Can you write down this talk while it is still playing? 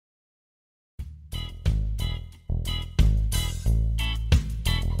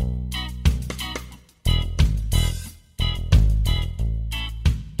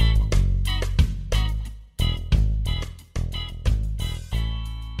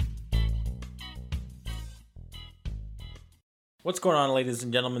What's going on, ladies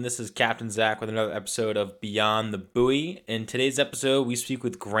and gentlemen? This is Captain Zach with another episode of Beyond the Buoy. In today's episode, we speak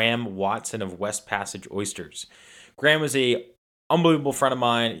with Graham Watson of West Passage Oysters. Graham is a unbelievable friend of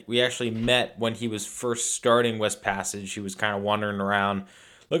mine. We actually met when he was first starting West Passage. He was kind of wandering around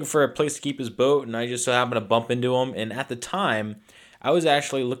looking for a place to keep his boat, and I just so happened to bump into him. And at the time, I was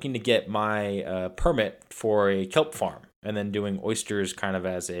actually looking to get my permit for a kelp farm and then doing oysters kind of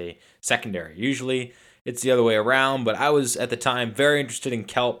as a secondary. Usually, it's the other way around, but I was at the time very interested in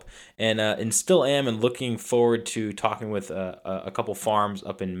kelp and still am, and looking forward to talking with a couple farms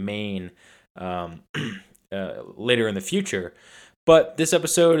up in Maine um, later in the future. But this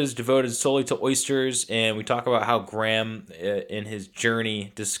episode is devoted solely to oysters, and we talk about how Graham, in his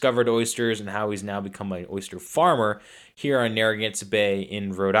journey, discovered oysters and how he's now become an oyster farmer here on Narragansett Bay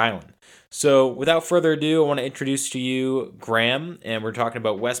in Rhode Island. So, without further ado, I want to introduce to you Graham, and we're talking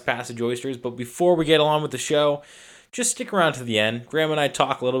about West Passage oysters. But before we get on with the show, just stick around to the end. Graham and I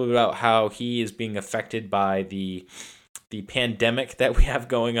talk a little bit about how he is being affected by the pandemic that we have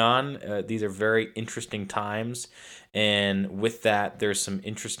going on. These are very interesting times. And with that, there's some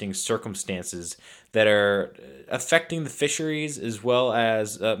interesting circumstances that are affecting the fisheries as well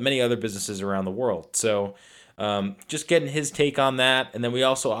as many other businesses around the world. So, just getting his take on that. And then we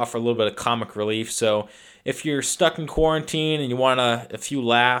also offer a little bit of comic relief. So, if you're stuck in quarantine and you want a few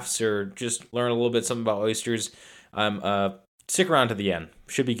laughs or just learn a little bit something about oysters, stick around to the end.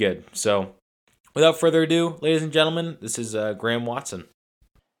 Should be good. So, without further ado, ladies and gentlemen, this is Graham Watson.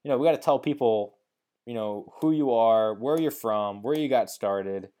 We got to tell people, who you are, where you're from, where you got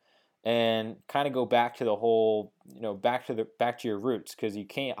started, and kind of go back to the whole, back to your roots, because you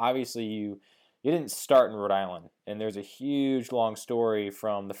can't, obviously you didn't start in Rhode Island, and there's a huge long story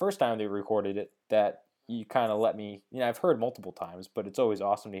from the first time they recorded it that you kind of let me, I've heard multiple times, but it's always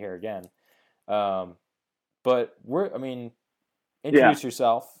awesome to hear again. Um, but Yeah, introduce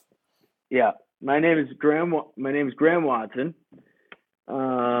yourself. yeah. My name is Graham Watson.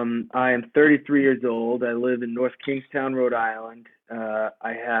 I am 33 years old. I live in North Kingstown, Rhode Island.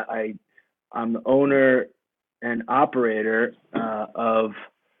 I'm the owner and operator of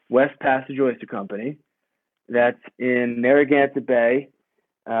West Passage Oyster Company. That's in Narragansett Bay.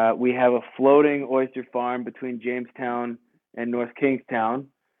 We have a floating oyster farm between Jamestown and North Kingstown.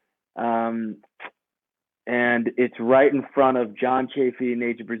 Um, and it's right in front of John Chafee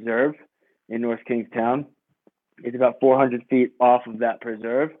Nature Preserve in North Kingstown. It's about 400 feet off of that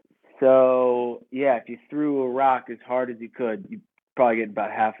preserve. So, yeah, if you threw a rock as hard as you could, you'd probably get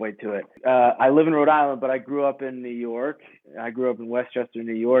about halfway to it. I live in Rhode Island, but I grew up in New York. I grew up in Westchester,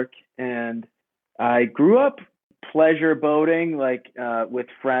 New York, and I grew up pleasure boating, with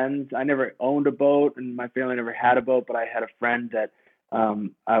friends. I never owned a boat, and my family never had a boat, but I had a friend that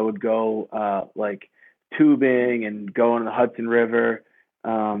I would go tubing and go on the Hudson River.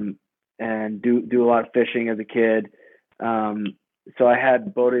 And do a lot of fishing as a kid. So I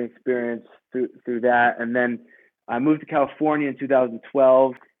had boating experience through that, and then I moved to California in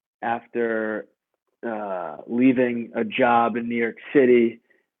 2012 after leaving a job in New York City,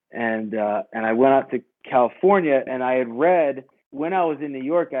 and I went out to California, and I had read when I was in New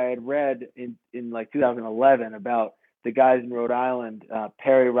York, I had read in like 2011 about the guys in Rhode Island,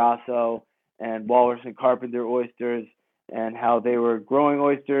 Perry Rosso and Walrus and Carpenter oysters, and how they were growing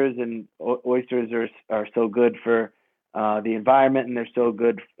oysters, and oysters are so good for the environment, and they're so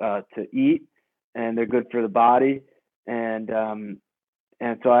good to eat, and they're good for the body. And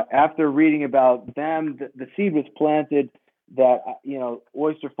so after reading about them, the seed was planted that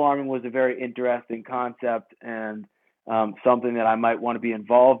oyster farming was a very interesting concept, and something that I might want to be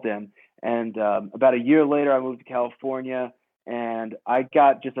involved in. And about a year later, I moved to California, and I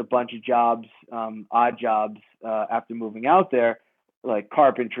got just a bunch of jobs, odd jobs, after moving out there, like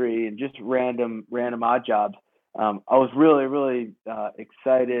carpentry and just random odd jobs. I was really really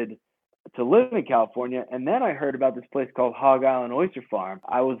excited to live in California, and then I heard about this place called Hog Island Oyster Farm.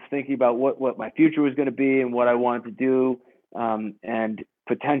 I was thinking about what my future was going to be and what I wanted to do, and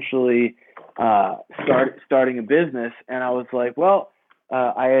potentially starting a business. And I was like, well,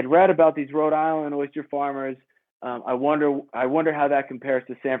 I had read about these Rhode Island oyster farmers. I wonder how that compares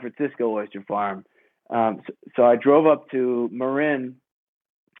to San Francisco oyster farm. So I drove up to Marin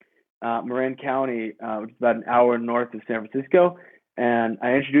County, which is about an hour north of San Francisco, and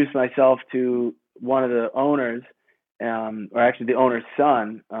I introduced myself to one of the owners, or actually the owner's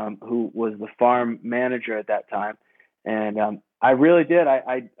son, who was the farm manager at that time. And I really did.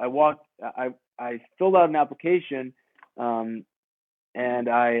 I filled out an application, and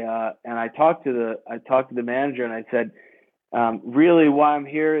I talked to the manager, and I said, really, why I'm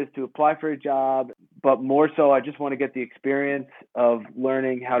here is to apply for a job, but more so, I just want to get the experience of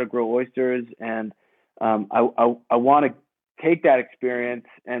learning how to grow oysters, and I want to take that experience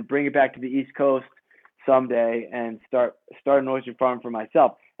and bring it back to the East Coast someday and start an oyster farm for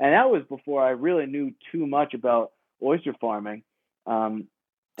myself. And that was before I really knew too much about oyster farming. So And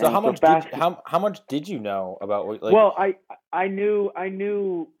so fast. how much did you know about like? Well, I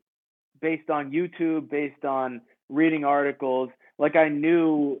knew based on YouTube, based on reading articles. Like I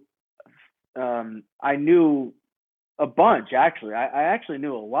knew a bunch actually. I actually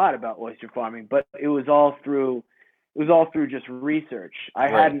knew a lot about oyster farming, but it was all through just research. I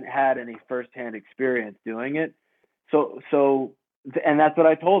Right. hadn't had any firsthand experience doing it, so and that's what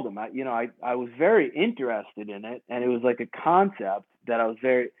I told them. I was very interested in it, and it was like a concept that I was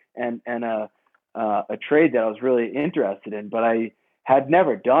very and a trade that I was really interested in, but I had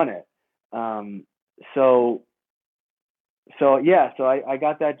never done it. Um, so so I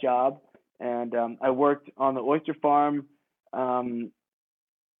got that job, and I worked on the oyster farm. Um,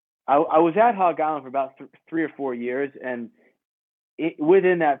 I was at Hog Island for about 3 or 4 years, and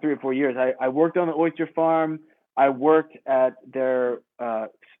within that 3 or 4 years, I worked on the oyster farm. I worked at their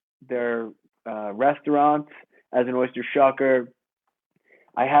restaurants as an oyster shucker.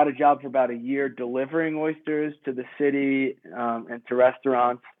 I had a job for about a year delivering oysters to the city and to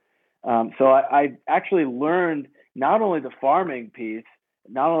restaurants. So I actually learned not only the farming piece,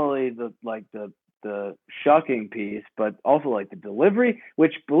 not only the shucking piece, but also like the delivery,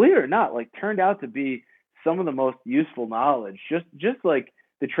 which believe it or not, like turned out to be some of the most useful knowledge. Just like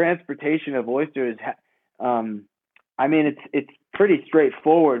the transportation of oysters. Um, I mean, it's pretty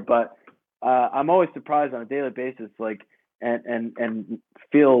straightforward, but I'm always surprised on a daily basis, like and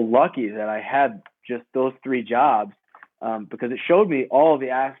feel lucky that I had just those three jobs because it showed me all of the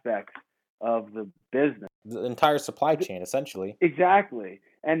aspects of the business. The entire supply chain, essentially. Exactly.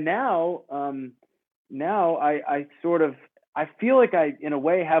 And now I sort of I feel like I in a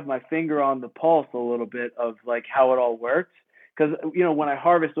way have my finger on the pulse a little bit of like how it all works, because when I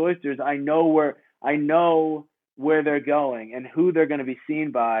harvest oysters, I know where they're going and who they're going to be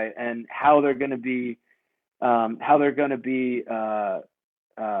seen by and how they're going to be uh,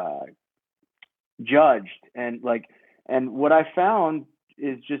 judged, and what I found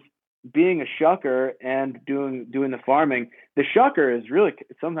is just being a shucker and doing the farming. The shucker is really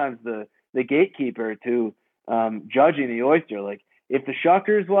sometimes the gatekeeper to judging the oyster. Like if the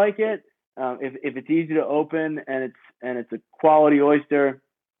shuckers like it, if it's easy to open and it's a quality oyster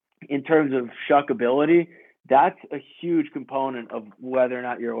in terms of shuckability, that's a huge component of whether or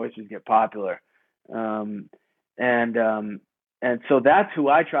not your oysters get popular. Um, and so that's who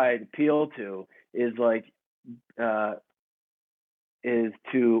I try to appeal to is like uh, is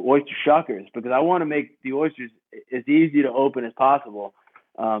to oyster shuckers, because I want to make the oysters as easy to open as possible.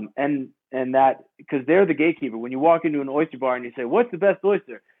 And that because they're the gatekeeper. When you walk into an oyster bar and you say, "What's the best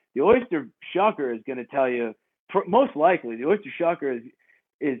oyster?" The oyster shucker is going to tell you. Most likely, the oyster shucker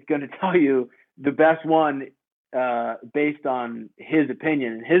is going to tell you the best one based on his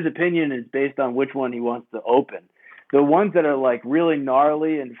opinion. And his opinion is based on which one he wants to open. The ones that are like really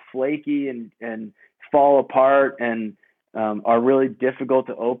gnarly and flaky and fall apart and are really difficult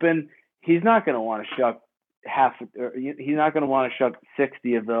to open, he's not going to want to shuck half. Or he's not going to want to shuck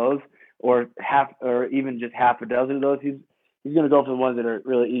 60 of those, or half, or even just half a dozen of those. He's going to go for the ones that are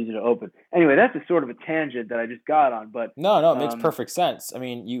really easy to open. Anyway, that's a sort of a tangent that I just got on, but No, it makes um, perfect sense. I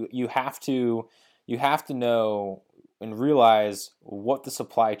mean, you have to know and realize what the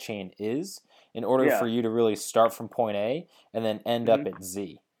supply chain is in order for yeah, you to really start from point A and then end up hmm at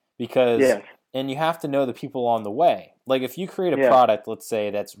Z. Because yes, and you have to know the people on the way. Like if you create a yeah, product, let's say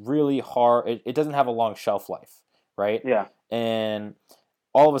that's really hard, it doesn't have a long shelf life, right? yeah, And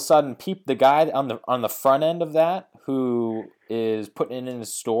all of a sudden, the guy on the front end of that who is putting it in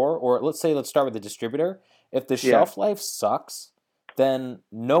his store, or let's start with the distributor. If the yeah, shelf life sucks, then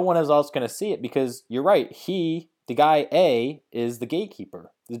no one else going to see it because you're right. The guy A, is the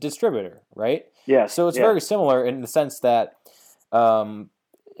gatekeeper, the distributor, right? yes, So it's yes, very similar in the sense that, um,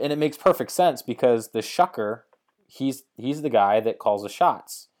 and it makes perfect sense because the shucker, he's the guy that calls the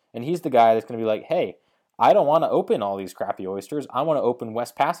shots, and he's the guy that's going to be like, hey, I don't want to open all these crappy oysters. I want to open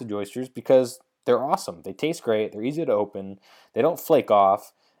West Passage oysters because they're awesome. They taste great. They're easy to open. They don't flake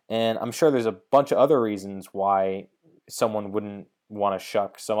off. And I'm sure there's a bunch of other reasons why someone wouldn't want to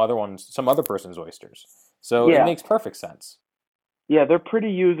shuck some other person's oysters. So it yeah. makes perfect sense. Yeah, they're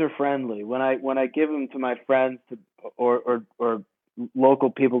pretty user friendly. When I give them to my friends or local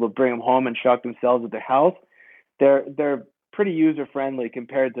people to bring them home and shuck themselves at their house, they're pretty user friendly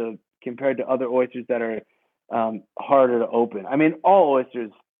compared to other oysters that are harder to open. I mean, all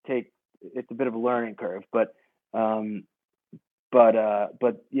oysters take it's a bit of a learning curve, but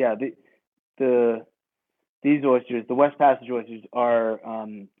yeah, the these oysters, the West Passage oysters, are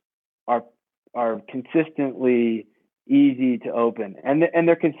are consistently easy to open, and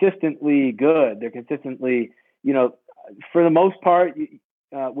they're consistently good. They're consistently, for the most part,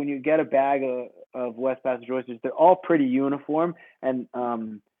 when you get a bag of West Passage oysters, they're all pretty uniform, and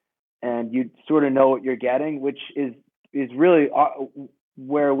you sort of know what you're getting, which is really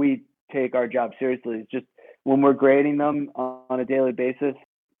where we take our job seriously. It's just when we're grading them on a daily basis,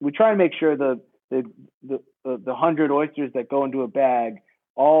 we try and make sure the 100 oysters that go into a bag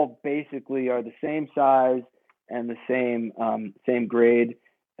all basically are the same size and the same grade,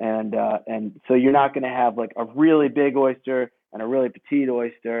 and so you're not going to have like a really big oyster and a really petite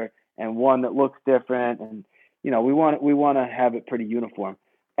oyster and one that looks different, and we want to have it pretty uniform.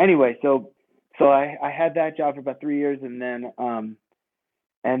 Anyway, so I had that job for about 3 years, and then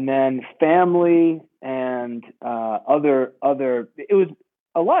family and other it was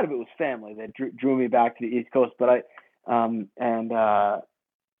a lot of it was family that drew me back to the East Coast, but my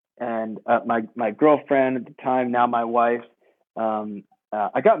girlfriend at the time, now my wife,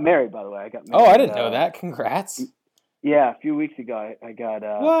 I got married, by the way. I got married. Oh, I didn't know that. Congrats. Yeah, a few weeks ago, I got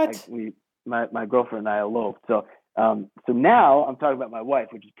what? My girlfriend and I eloped. So now I'm talking about my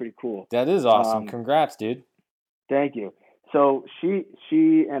wife, which is pretty cool. That is awesome. Congrats, dude. Thank you. So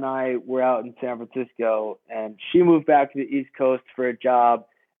she and I were out in San Francisco, and she moved back to the East Coast for a job,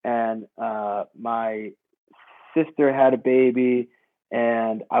 and my sister had a baby,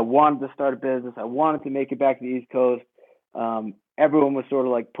 and I wanted to start a business. I wanted to make it back to the East Coast. Everyone was sort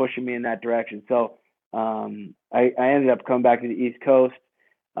of like pushing me in that direction. So I ended up coming back to the East Coast,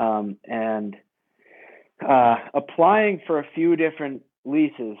 and applying for a few different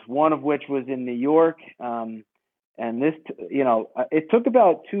leases, one of which was in New York. And this, it took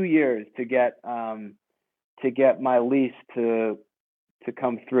about 2 years to get my lease to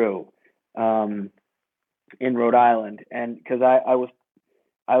come through in Rhode Island, and because I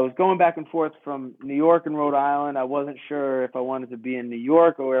was going back and forth from New York and Rhode Island. I wasn't sure if I wanted to be in New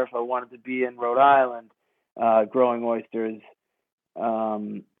York or if I wanted to be in Rhode Island, growing oysters.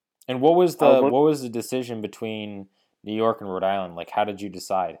 And what was the decision between New York and Rhode Island? Like, how did you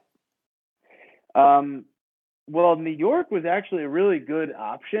decide? Well, New York was actually a really good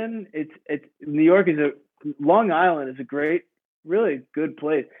option. New York Long Island is a great, really good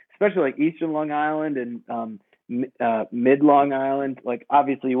place, especially like Eastern Long Island and Mid Long Island. Like,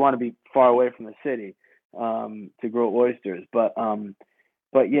 obviously you want to be far away from the city to grow oysters, but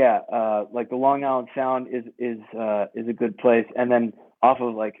yeah, like the Long Island Sound is a good place, and then off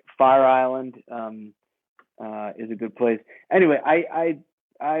of like Fire Island is a good place. Anyway,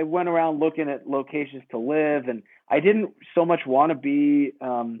 I went around looking at locations to live, and I didn't so much want to be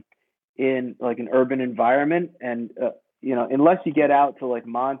in like an urban environment, and unless you get out to like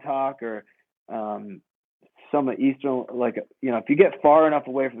Montauk or some of Eastern, like if you get far enough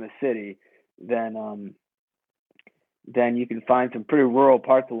away from the city, then you can find some pretty rural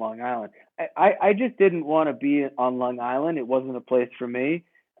parts of Long Island. I just didn't want to be on Long Island. It wasn't a place for me,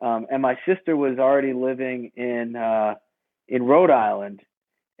 and my sister was already living in Rhode Island.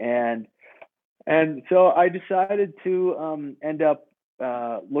 And so I decided to end up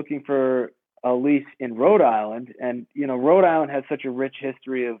looking for a lease in Rhode Island. And Rhode Island has such a rich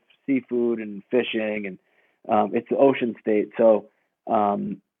history of seafood and fishing, and it's the ocean state. So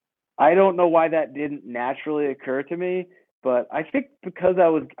I don't know why that didn't naturally occur to me, but I think because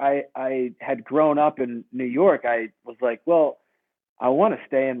I had grown up in New York, I was like, well, I want to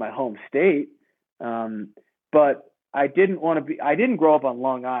stay in my home state, but I didn't grow up on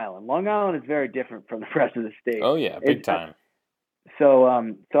Long Island. Long Island is very different from the rest of the state. Oh yeah, big time. So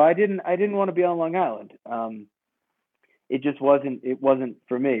I didn't want to be on Long Island. It just wasn't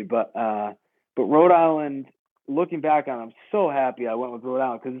for me. But Rhode Island, looking back on it, I'm so happy I went with Rhode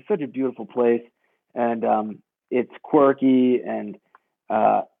Island because it's such a beautiful place, and it's quirky, and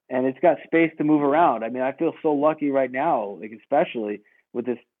it's got space to move around. I mean, I feel so lucky right now, like especially with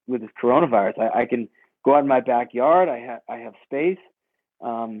this coronavirus. I can go out in my backyard. I have space,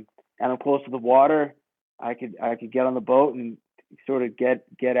 and I'm close to the water. I could get on the boat and sort of get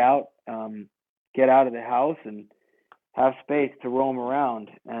out of the house and have space to roam around.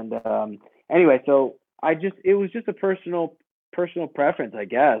 And anyway, so it was just a personal preference, I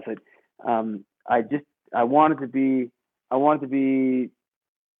guess. I wanted to be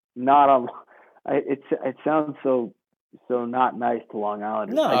not on. It sounds so not nice to Long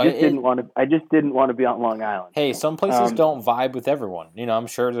Islanders. No, I just didn't want to be on Long Island. Hey, some places don't vibe with everyone. I'm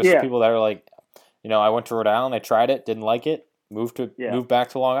sure there's people that are like, I went to Rhode Island, I tried it, didn't like it. Yeah. move back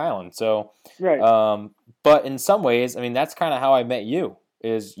to Long Island. So, Right. but in some ways, I mean, that's kind of how I met you.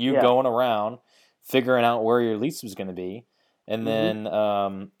 Is you Yeah. going around figuring out where your lease was going to be, and Mhm. then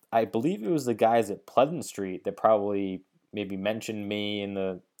I believe it was the guys at Pleasant Street that probably maybe mentioned me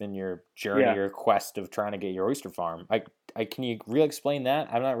in your journey Yeah. or quest of trying to get your oyster farm. I can you really explain that?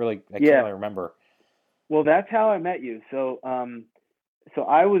 I can't Yeah. really remember. Well, that's how I met you. So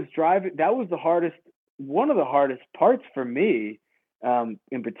I was driving. That was one of the hardest parts for me,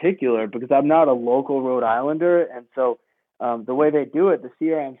 in particular, because I'm not a local Rhode Islander, and so the way they do it, the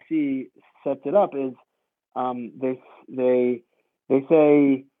CRMC sets it up is um, they they they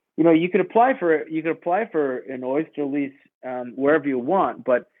say you could apply for an oyster lease wherever you want,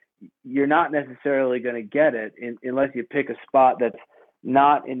 but you're not necessarily going to get it unless you pick a spot that's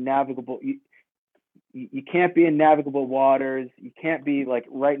not in navigable. You can't be in navigable waters. You can't be like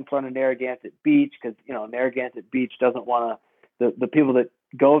right in front of Narragansett Beach because Narragansett Beach doesn't want to. The people that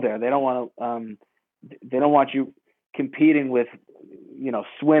go there, they don't want to. They don't want you competing with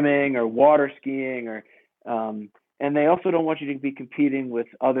swimming or water skiing and they also don't want you to be competing with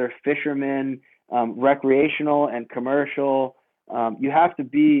other fishermen, recreational and commercial. You have to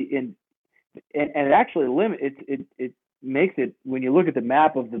be in, and it actually it makes it when you look at the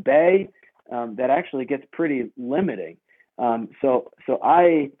map of the bay, that actually gets pretty limiting. So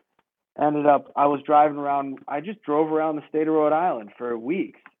I was driving around. I just drove around the state of Rhode Island for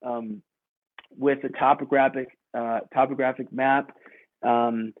weeks with a topographic map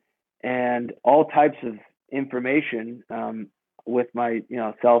and all types of information with my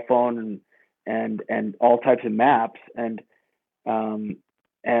cell phone and all types of maps um,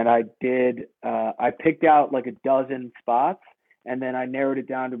 and I picked out like a dozen spots and then I narrowed it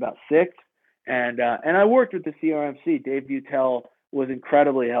down to about six and I worked with the CRMC. Dave Butel was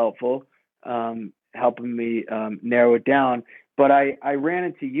incredibly helpful, helping me narrow it down. But I ran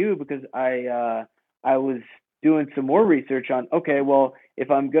into you because I was doing some more research on, okay, well,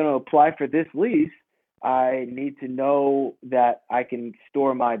 if I'm going to apply for this lease, I need to know that I can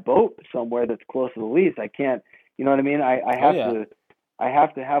store my boat somewhere that's close to the lease. I can't, you know what I mean? Oh yeah. I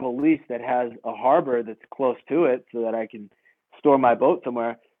have to have a lease that has a harbor that's close to it so that I can store my boat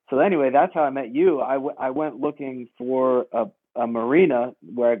somewhere. So anyway, that's how I met you. I went looking for a marina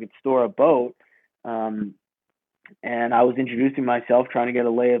where I could store a boat. Um, and I was introducing myself, trying to get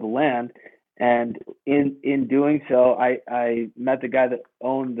a lay of the land. And in doing so, I met the guy that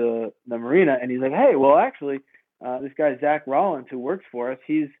owned the marina, and he's like, "Hey, well, actually, this guy Zach Rollins, who works for us,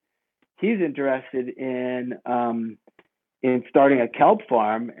 he's interested in starting a kelp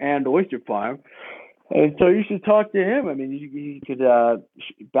farm and oyster farm, and so you should talk to him. I mean, you could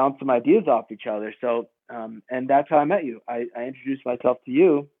bounce some ideas off each other." So, and that's how I met you. I introduced myself to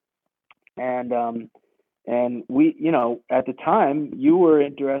you, and we, at the time, you were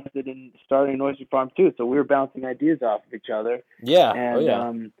interested in starting an oyster farm too. So we were bouncing ideas off of each other, Yeah. Oh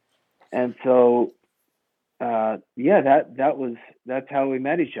and yeah. so yeah, that's how we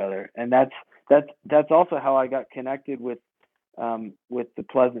met each other, and that's also how I got connected with the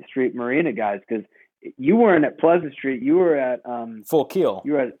Pleasant Street Marina guys because you weren't at Pleasant Street, you were at Full keel.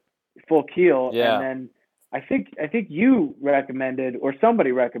 Full Keel, and Yeah. then I think you recommended or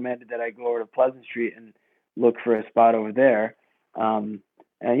somebody recommended that I go over to Pleasant Street and look for a spot over there. And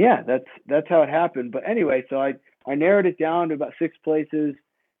yeah, that's how it happened. But anyway, so I narrowed it down to about six places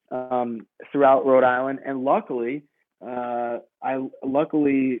throughout Rhode Island, and luckily we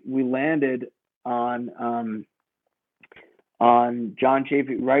landed on John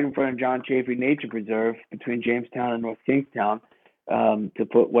Chafee, right in front of John Chafee Nature Preserve between Jamestown and North Kingstown, to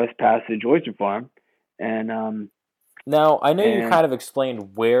put West Passage Oyster Farm, and Now, I know you and kind of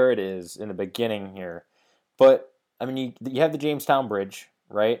explained where it is in the beginning here, but I mean, you have the Jamestown Bridge,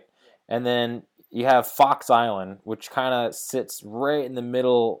 right? And then you have Fox Island, which kind of sits right in the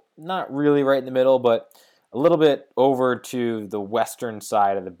middle, not really right in the middle, but a little bit over to the western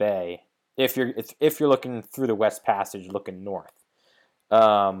side of the bay. If you're looking through the West Passage, looking north,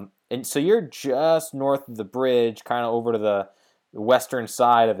 and so you're just north of the bridge, kind of over to the western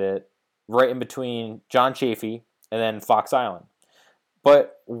side of it, right in between John Chafee and then Fox Island.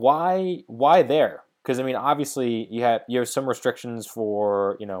 But why there? Because I mean, obviously you have some restrictions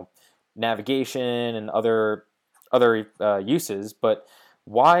for navigation and other uses, but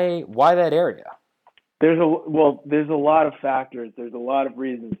why that area? there's a lot of factors. There's a lot of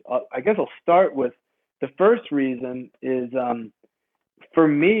reasons. I guess I'll start with the first reason is for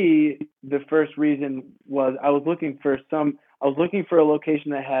me, the first reason was I was looking for a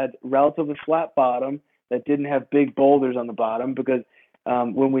location that had relatively flat bottom that didn't have big boulders on the bottom because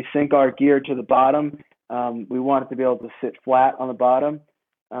when we sink our gear to the bottom, We want it to be able to sit flat on the bottom.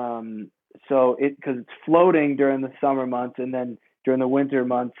 Because it's floating during the summer months, and then during the winter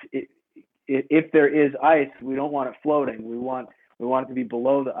months, if there is ice, we don't want it floating. We want it to be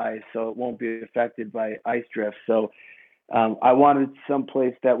below the ice, so it won't be affected by ice drift. So I wanted some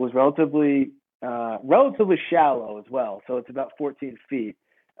place that was relatively shallow as well. So it's about 14 feet,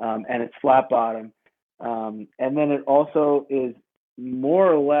 and it's flat bottom. And then it also is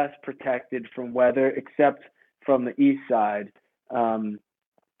more or less protected from weather, except from the east side.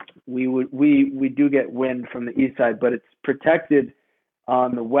 We do get wind from the east side, but it's protected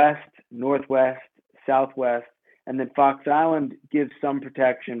on the west, northwest, southwest, and then Fox Island gives some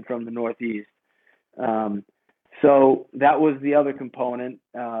protection from the northeast. So that was the other component,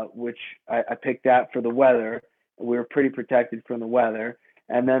 which I picked that for the weather. We were pretty protected from the weather.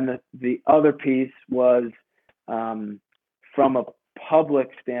 And then the other piece was from a public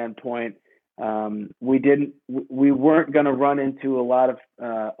standpoint. We weren't going to run into a lot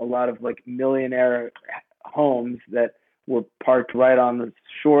of like millionaire homes that were parked right on the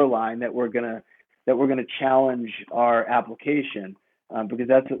shoreline that we're gonna challenge our application, because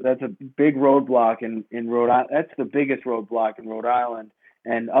that's a big roadblock in Rhode Island. That's the biggest roadblock in Rhode Island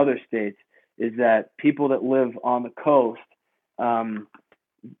and other states, is that people that live on the coast,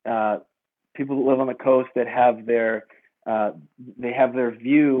 that have their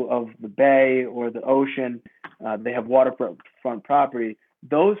view of the bay or the ocean, they have waterfront property.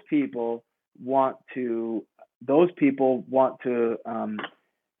 Those people want to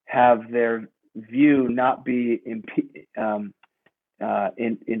have their view not be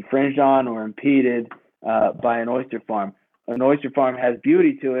infringed on or impeded by an oyster farm. An oyster farm has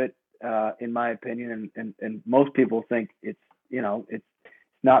beauty to it, in my opinion, and most people think it's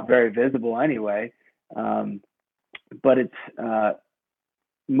not very visible anyway. But it's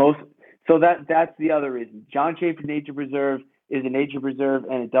that's the other reason. John Chaffee Nature Preserve is a nature preserve,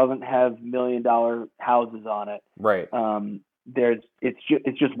 and it doesn't have $1 million houses on it. Right.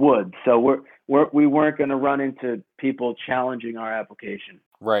 It's just wood. So we weren't going to run into people challenging our application.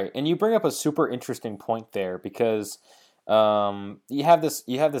 Right. And you bring up a super interesting point there, because you have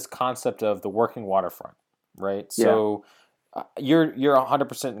this concept of the working waterfront, right? So you're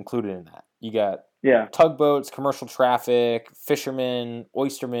 100% included in that. You got tugboats, commercial traffic, fishermen,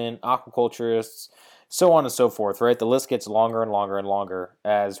 oystermen, aquaculturists, so on and so forth, right? The list gets longer and longer and longer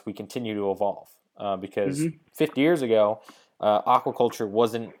as we continue to evolve, because 50 years ago, aquaculture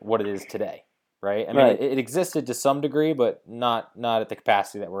wasn't what it is today, right? I mean, it existed to some degree, but not at the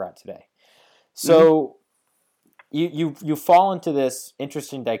capacity that we're at today. So you fall into this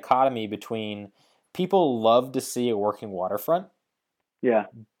interesting dichotomy between people love to see a working waterfront,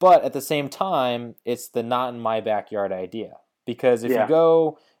 but at the same time, it's the not in my backyard idea. Because if you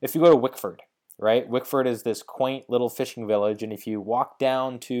go to Wickford, right? Wickford is this quaint little fishing village, and if you walk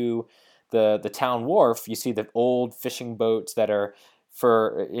down to the town wharf, you see the old fishing boats that are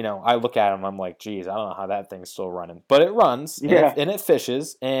I look at them, I'm like, geez, I don't know how that thing's still running, but it runs and it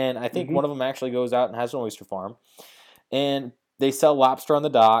fishes, and I think one of them actually goes out and has an oyster farm, and they sell lobster on the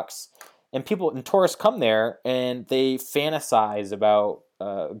docks. And tourists come there and they fantasize about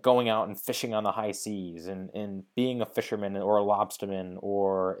going out and fishing on the high seas and being a fisherman or a lobsterman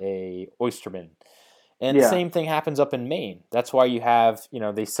or a oysterman. And the same thing happens up in Maine. That's why you have,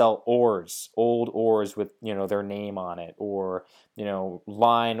 they sell oars, old oars with, their name on it, or,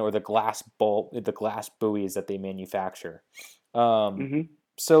 line, or the glass buoys that they manufacture.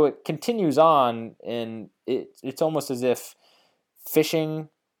 So it continues on, and it's almost as if fishing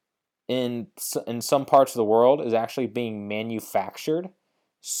in some parts of the world is actually being manufactured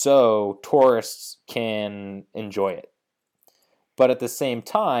so tourists can enjoy it. But at the same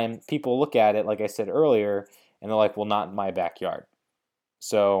time, people look at it, like I said earlier, and they're like, well, not in my backyard.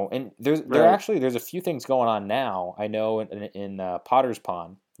 So, and there's a few things going on now. I know in Potter's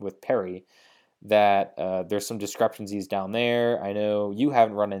Pond with Perry that there's some discrepancies down there. I know you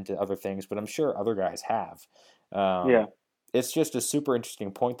haven't run into other things, but I'm sure other guys have. It's just a super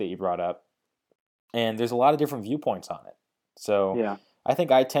interesting point that you brought up, and there's a lot of different viewpoints on it. So I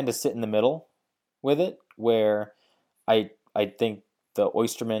think I tend to sit in the middle with it, where I think the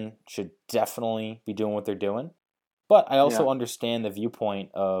oystermen should definitely be doing what they're doing, but I also understand the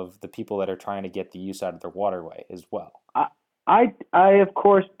viewpoint of the people that are trying to get the use out of their waterway as well. I of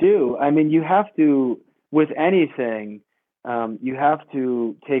course do. I mean, you have to, with anything, you have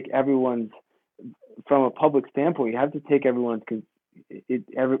to take everyone's, from a public standpoint, you have to take everyone's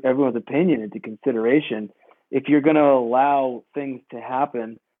opinion into consideration. If you're going to allow things to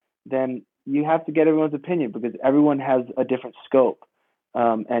happen, then you have to get everyone's opinion, because everyone has a different scope.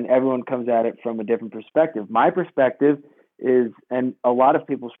 and everyone comes at it from a different perspective. My perspective is, and a lot of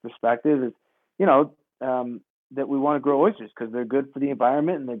people's perspective is, you know, that we want to grow oysters because they're good for the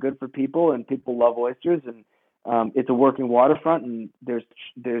environment and they're good for people, and people love oysters, and it's a working waterfront, and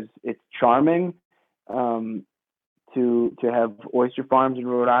it's charming to have oyster farms in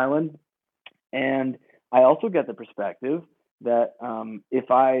Rhode Island. And I also get the perspective that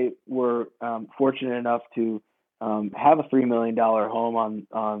if I were fortunate enough to have a $3 million home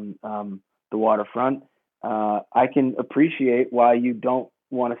on the waterfront, I can appreciate why you don't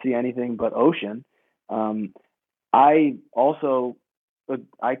want to see anything but ocean. I also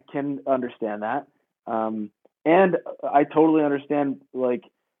I can understand that, and I totally understand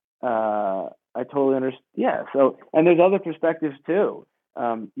I totally understand. Yeah. So, and there's other perspectives too.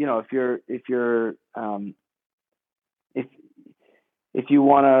 If you're if if you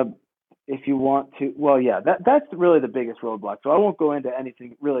want to, well, yeah, that's really the biggest roadblock. So I won't go into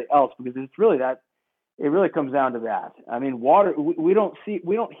anything really else because it's really that. It really comes down to that. I mean, water. We don't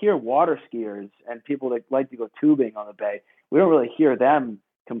hear water skiers and people that like to go tubing on the bay. We don't really hear them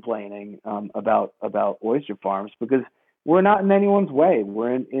complaining about oyster farms because we're not in anyone's way.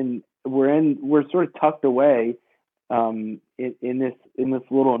 We're sort of tucked away in this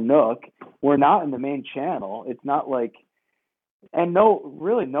little nook. We're not in the main channel. It's not like, and no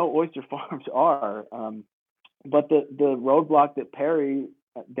oyster farms are. But the roadblock that Perry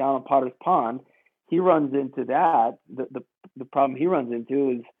down on Potter's Pond, he runs into that. The problem he runs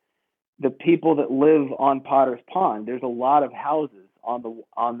into is the people that live on Potter's Pond. There's a lot of houses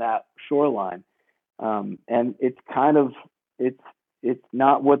on that shoreline, and it's kind of it's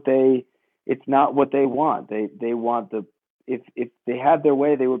not what they want. They want if they had their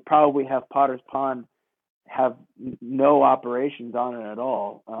way, they would probably have Potter's Pond have no operations on it at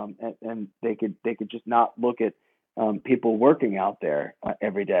all, and they could just not look at people working out there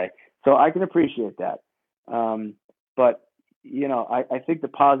every day. So I can appreciate that, but I think the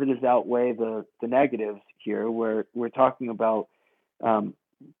positives outweigh the negatives here. Where we're talking about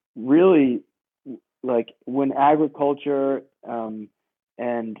really like when agriculture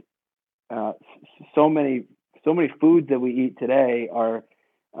and so many foods that we eat today are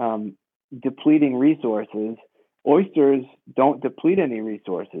depleting resources. Oysters don't deplete any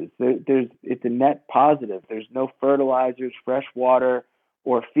resources. It's a net positive. There's no fertilizers, fresh water,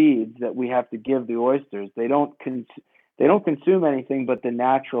 or feeds that we have to give the oysters. They don't consume anything but the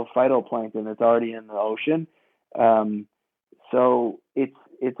natural phytoplankton that's already in the ocean. So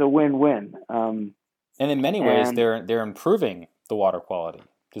it's a win-win. And in many ways, they're improving the water quality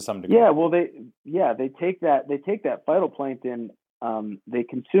to some degree. Yeah, well, they take that phytoplankton. They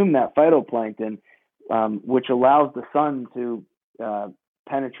consume that phytoplankton, which allows the sun to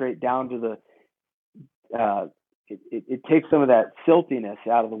penetrate down to the. It takes some of that siltiness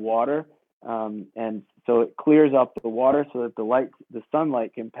out of the water, and so it clears up the water so that the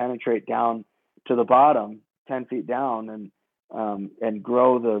sunlight can penetrate down to the bottom, 10 feet down, and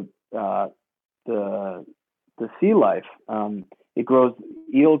grow the sea life. It grows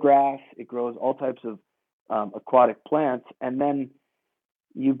eelgrass. It grows all types of aquatic plants, and then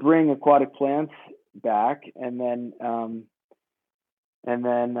you bring aquatic plants back, and then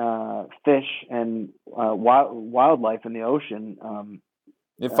fish and wildlife in the ocean.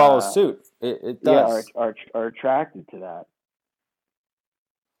 It follows suit. It does. Yeah, are attracted to that.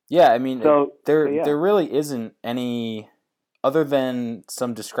 Yeah, I mean, there really isn't any, other than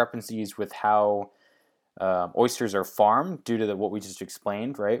some discrepancies with how oysters are farmed due to what we just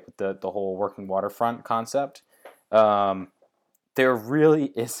explained, right? With the whole working waterfront concept. There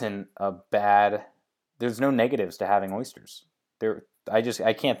really isn't there's no negatives to having oysters.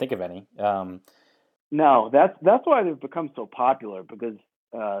 I can't think of any. No, that's why they've become so popular, because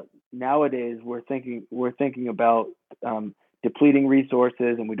nowadays we're thinking about depleting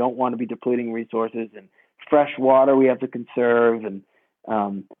resources, and we don't want to be depleting resources, and fresh water we have to conserve, and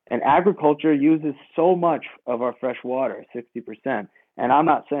agriculture uses so much of our fresh water, 60%. And I'm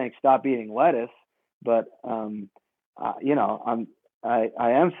not saying stop eating lettuce, but I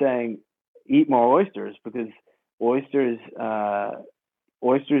am saying eat more oysters, because oysters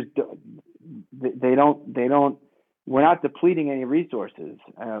they don't we're not depleting any resources.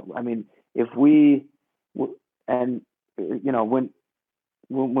 I mean, if we and when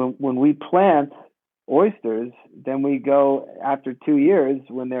we plant oysters, then we go after 2 years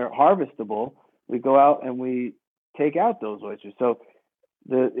when they're harvestable, we go out and we take out those oysters. So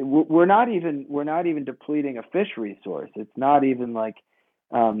we're not even depleting a fish resource. It's not even like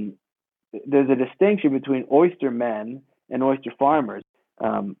there's a distinction between oyster men and oyster farmers.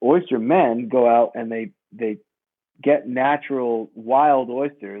 Oyster men go out and they get natural wild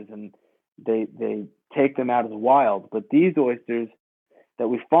oysters, and they take them out of the wild. But these oysters that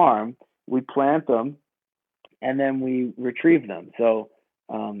we farm, we plant them and then we retrieve them. So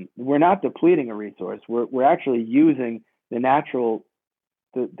we're not depleting a resource. We're actually using the natural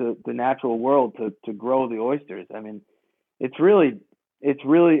the natural world to grow the oysters. I mean, it's really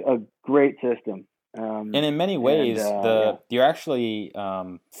a great system. And in many And ways, yeah. you're actually,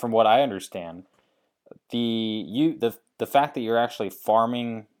 from what I understand, the fact that you're actually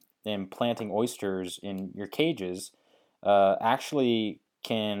farming and planting oysters in your cages, actually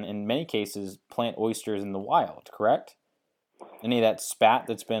can, in many cases, plant oysters in the wild. Correct? Any of that spat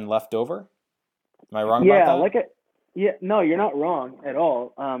that's been left over? Am I wrong about Yeah, that? yeah, no, you're not wrong at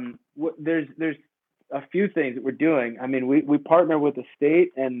all. There's a few things that we're doing. I mean, we partner with the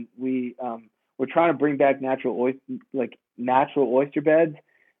state, and we're trying to bring back natural oyster beds.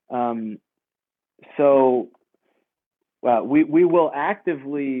 Um, so we will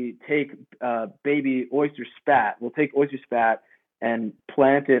actively take baby oyster spat. We'll take oyster spat and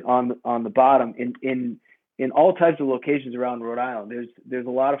plant it on the bottom in all types of locations around Rhode Island. There's a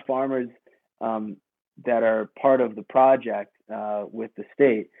lot of farmers um, that are part of the project with the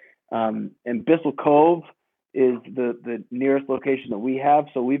state. And Bissell Cove is the nearest location that we have.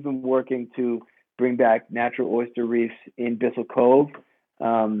 So we've been working to bring back natural oyster reefs in Bissell Cove.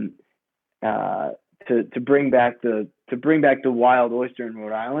 Um, uh, to bring back the wild oyster in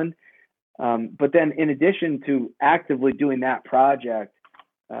Rhode Island. But then, in addition to actively doing that project,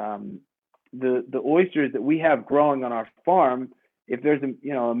 the oysters that we have growing on our farm, if there's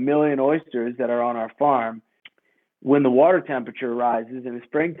a million oysters that are on our farm, when the water temperature rises in the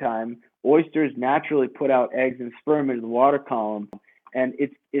springtime, oysters naturally put out eggs and sperm into the water column, and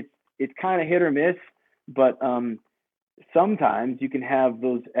it's kind of hit or miss, but sometimes you can have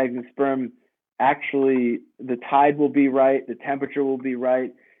those eggs and sperm actually the tide will be right, the temperature will be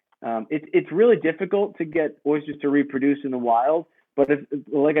right. It's really difficult to get oysters to reproduce in the wild, but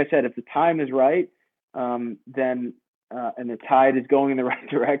like I said, if the time is right, then and the tide is going in the right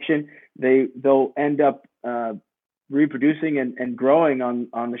direction, they'll end up reproducing and growing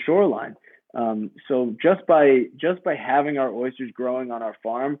on the shoreline. So just by having our oysters growing on our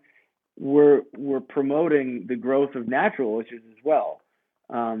farm, we're promoting the growth of natural oysters as well.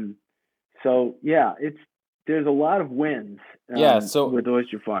 So yeah, there's a lot of wins Yeah. So with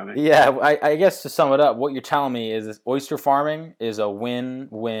oyster farming. yeah, I guess to sum it up, what you're telling me is oyster farming is a win,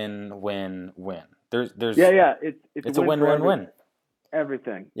 win, win, win. Yeah, it's a It's a win win, for win, win.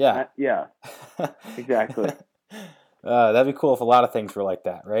 everything. Yeah. Yeah, exactly. That'd be cool if a lot of things were like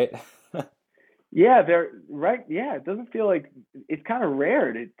that, right? Yeah, they're right. Yeah, it doesn't feel like it's kind of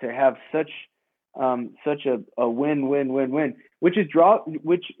rare to have such a win win win win, which is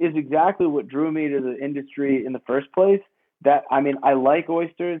exactly what drew me to the industry in the first place. That I mean, I like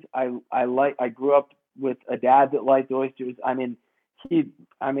oysters. I grew up with a dad that liked oysters. He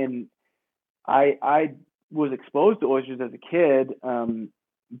I mean I was exposed to oysters as a kid,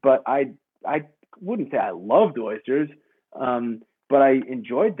 but I wouldn't say I loved oysters, but I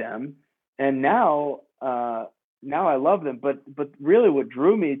enjoyed them, and now I love them. But really, what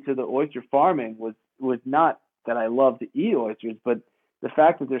drew me to the oyster farming was not that I love to eat oysters, but the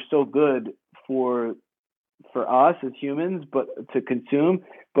fact that they're so good for us as humans, but to consume,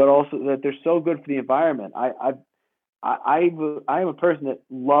 but also that they're so good for the environment. I'm a person that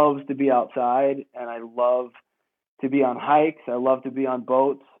loves to be outside, and I love to be on hikes. I love to be on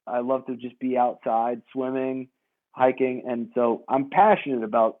boats. I love to just be outside swimming, hiking, and so I'm passionate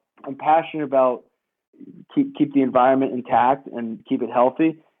about keep the environment intact and keep it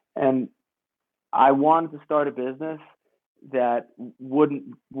healthy. And I wanted to start a business that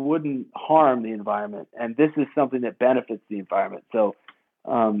wouldn't harm the environment, and this is something that benefits the environment. So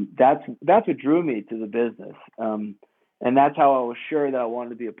that's what drew me to the business, and that's how I was sure that I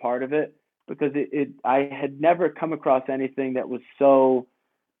wanted to be a part of it, because I had never come across anything that was so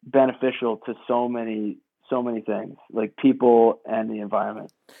beneficial to so many things, like people and the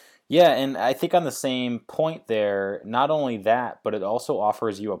environment. Yeah, and I think on the same point there, not only that, but it also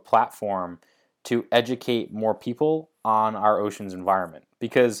offers you a platform to educate more people on our ocean's environment.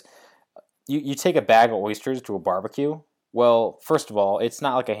 Because you take a bag of oysters to a barbecue, well, first of all, it's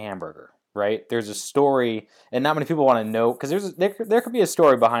not like a hamburger, right? There's a story, and not many people want to know, because there could be a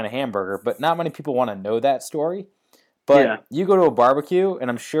story behind a hamburger, but not many people want to know that story. Yeah, But you go to a barbecue, and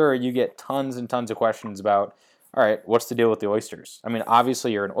I'm sure you get tons and tons of questions about, all right, what's the deal with the oysters? I mean,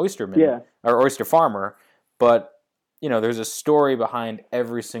 obviously you're an oysterman yeah, or oyster farmer, but there's a story behind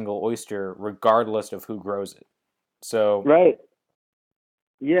every single oyster, regardless of who grows it. So right.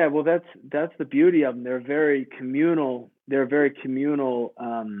 Yeah, well, that's the beauty of them. They're very communal. They're very communal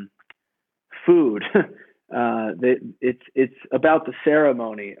food. It's about the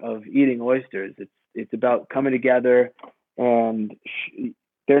ceremony of eating oysters. It's about coming together, and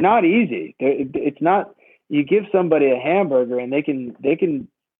they're not easy. It's not. You give somebody a hamburger and they can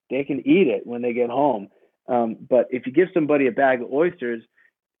eat it when they get home. But if you give somebody a bag of oysters,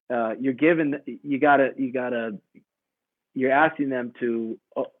 you're asking them to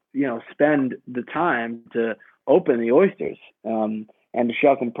spend the time to open the oysters, and to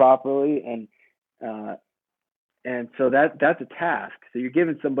shuck them properly, uh, and so that's a task. So you're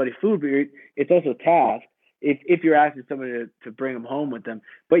giving somebody food, but it's also a task if you're asking somebody to bring them home with them.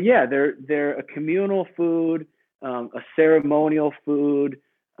 But yeah, they're a communal food, a ceremonial food,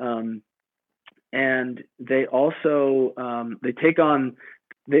 um, and they also they take on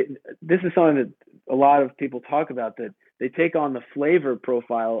they, this is something that a lot of people talk about, that they take on the flavor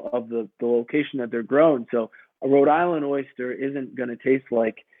profile of the location that they're grown. So a Rhode Island oyster isn't going to taste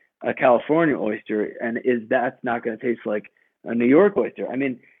like a California oyster, and that's not going to taste like a New York oyster. I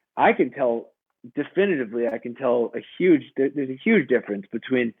mean, I can tell definitively. I can tell there's a huge difference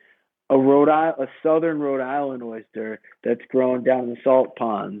between a southern Rhode Island oyster that's grown down in the salt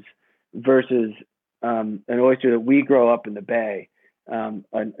ponds versus an oyster that we grow up in the bay. An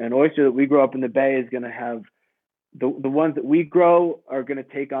oyster that we grow up in the bay is going to have the ones that we grow are going to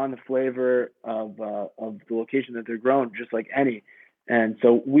take on the flavor of the location that they're grown, just like any. And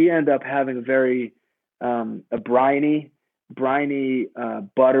so we end up having a very a briny,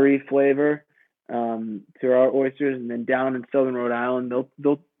 buttery flavor to our oysters. And then down in southern Rhode Island,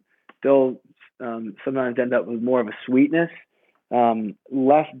 they'll sometimes end up with more of a sweetness,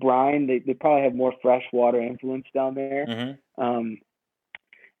 less brine. They probably have more freshwater influence down there. Mm-hmm.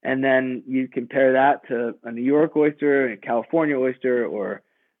 And then you compare that to a New York oyster, a California oyster, or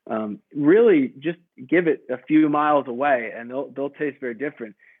really just give it a few miles away, and they'll taste very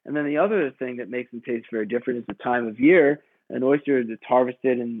different. And then the other thing that makes them taste very different is the time of year. An oyster that's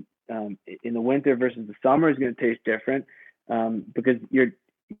harvested in the winter versus the summer is going to taste different, because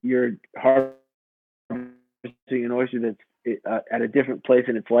you're harvesting an oyster that's at a different place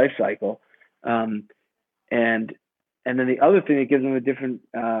in its life cycle, and and then the other thing that gives them a different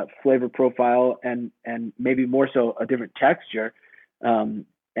flavor profile, and maybe more so a different texture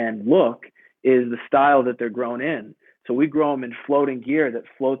and look, is the style that they're grown in. So we grow them in floating gear that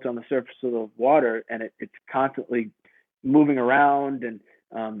floats on the surface of the water, and it's constantly moving around, and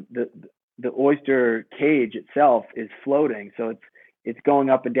the oyster cage itself is floating, so it's going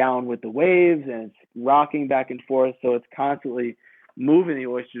up and down with the waves, and it's rocking back and forth, so it's constantly moving the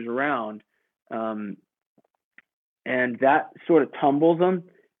oysters around, and that sort of tumbles them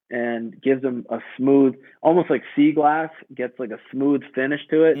and gives them a smooth, almost like sea glass, gets like a smooth finish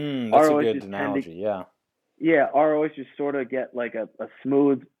to it. That's Our a good oysters tend to analogy. Yeah. Yeah, our oysters sort of get like a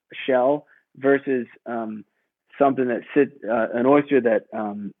smooth shell versus something that sits an oyster that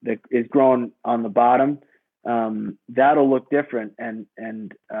is grown on the bottom. That'll look different, and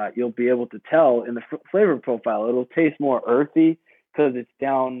you'll be able to tell in the flavor profile. It'll taste more earthy because it's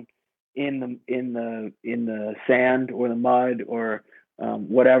down in the sand or the mud, or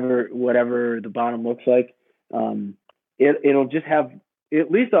whatever the bottom looks like. It'll just have,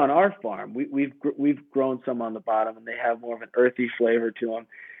 at least on our farm, we've grown some on the bottom, and they have more of an earthy flavor to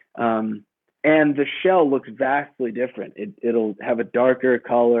them. And the shell looks vastly different. It'll have a darker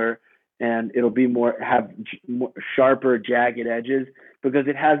color, and it'll be more sharper, jagged edges, because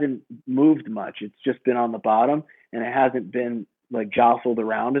it hasn't moved much. It's just been on the bottom, and it hasn't been like jostled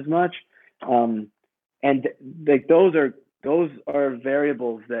around as much. And like those are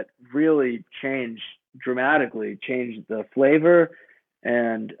variables that really dramatically change the flavor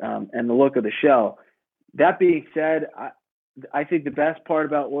and the look of the shell. That being said, I think the best part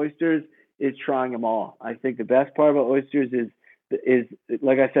about oysters is trying them all. I think the best part about oysters is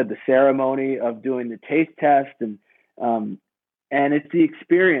like I said, the ceremony of doing the taste test, and it's the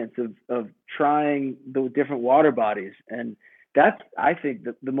experience of trying the different water bodies, and that's, I think,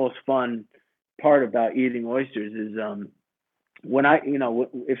 the most fun part about eating oysters is when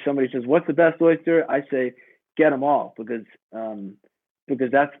if somebody says what's the best oyster, I say get them all, because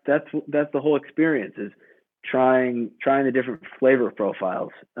that's the whole experience, is trying the different flavor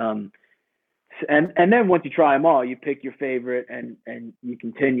profiles. And then once you try them all, you pick your favorite, and you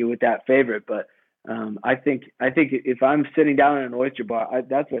continue with that favorite. But I think if I'm sitting down in an oyster bar,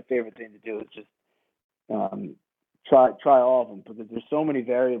 that's my favorite thing to do, is just um, try all of them, because there's so many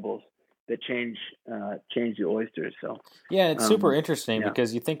variables that change the oysters. So Yeah, it's super interesting yeah,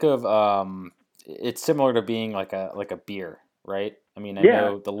 because you think of it's similar to being like a beer, right? I mean, I Yeah.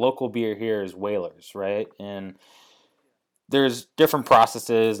 know the local beer here is Whalers, right? And there's different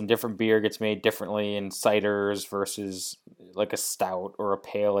processes and different beer gets made differently in ciders versus like a stout or a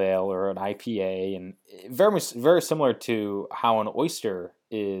pale ale or an IPA, and very similar to how an oyster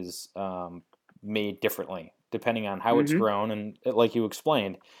is made differently depending on how it's Mhm. grown and like you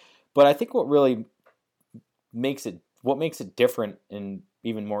explained. But I think what makes it different and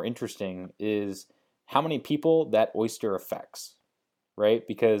even more interesting is how many people that oyster affects, right?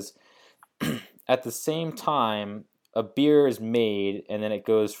 Because at the same time, a beer is made and then it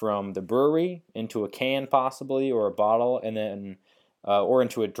goes from the brewery into a can possibly or a bottle and then or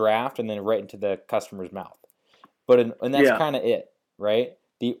into a draft and then right into the customer's mouth. And that's Yeah. kind of it, right?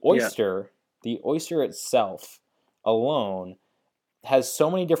 Yeah. The oyster itself alone has so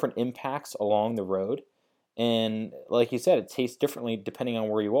many different impacts along the road. And like you said, it tastes differently depending on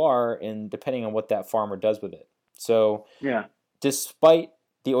where you are and depending on what that farmer does with it. So, Yeah. despite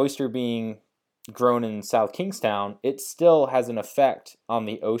the oyster being grown in South Kingstown, it still has an effect on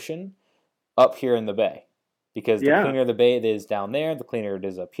the ocean up here in the bay. Because the Yeah. cleaner the bay it is down there, the cleaner it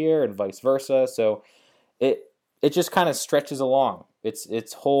is up here, and vice versa. So it it just kind of stretches along.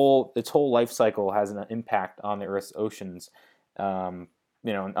 Its whole life cycle has an impact on the Earth's oceans, um,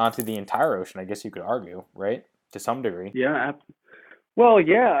 onto the entire ocean. I guess you could argue, right, to some degree. Yeah. Well,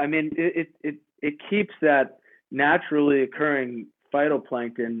 yeah. I mean, it keeps that naturally occurring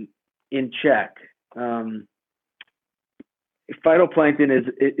phytoplankton in check. Um, Phytoplankton is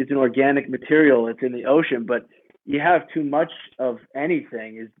an organic material. It's in the ocean, but you have too much of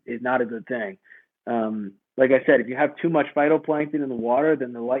anything is not a good thing. Like I said, if you have too much phytoplankton in the water,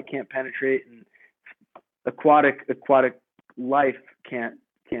 then the light can't penetrate, and aquatic life can't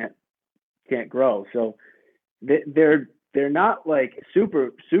can't grow. So they're not like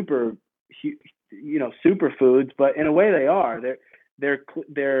super superfoods, but in a way they are. They're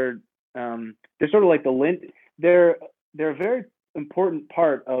they're they're sort of like the lint. They're they're a very important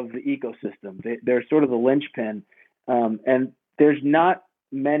part of the ecosystem. They're sort of the linchpin, and there's not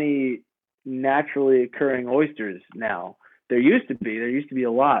many naturally occurring oysters now. There used to be. There used to be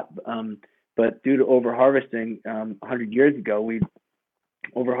a lot, but due to overharvesting 100 years ago, we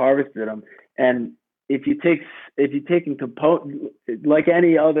overharvested them. And if you take in component like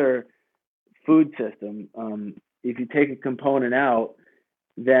any other food system, if you take a component out,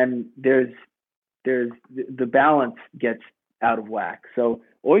 then there's the balance gets out of whack. So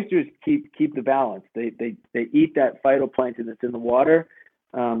oysters keep the balance. They eat that phytoplankton that's in the water,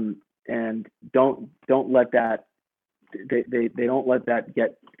 and don't let that they don't let that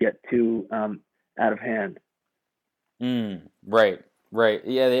get too out of hand. Right, right.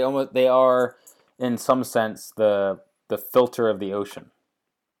 Yeah, they are in some sense the filter of the ocean.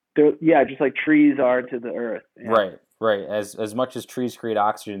 Yeah, just like trees are to the earth. Yeah. Right, right. As much as trees create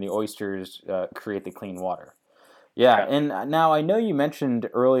oxygen, the oysters create the clean water. Yeah, Yeah. and now I know you mentioned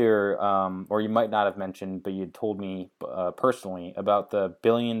earlier, or you might not have mentioned, but you told me personally about the $1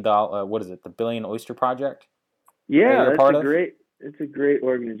 billion. What is it? The Billion Oyster Project that Yeah, you're a that's part of. it's a great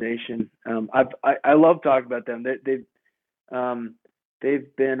organization. I love talking about them. Um, they've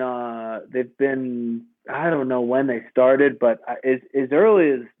been I don't know when they started, but as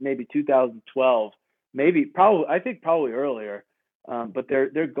early as maybe 2012, maybe probably I think probably earlier. But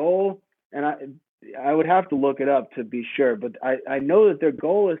their goal, and I would have to look it up to be sure, but I know that their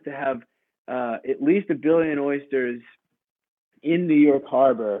goal is to have at least a billion oysters in New York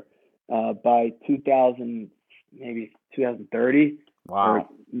Harbor by 2000, maybe 2030, or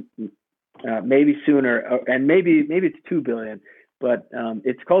Wow. maybe sooner, and maybe it's 2 billion. But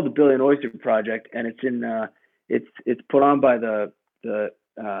it's called the Billion Oyster Project, and it's put on by the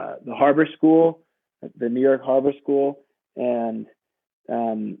Harbor School, the New York Harbor School, and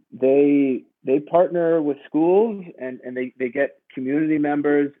they partner with schools, and they get community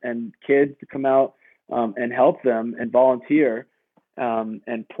members and kids to come out and help them and volunteer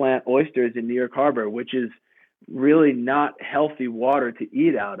and plant oysters in New York Harbor, which is really not healthy water to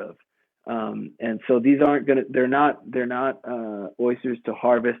eat out of. And so these aren't gonna they're not oysters to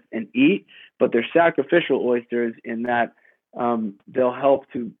harvest and eat, but they're sacrificial oysters in that they'll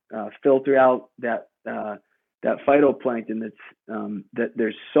help to filter out that phytoplankton that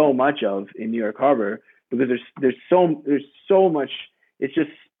there's so much of in New York Harbor, because there's so much. It's just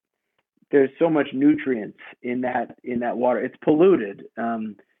there's so much nutrients in that water. It's polluted,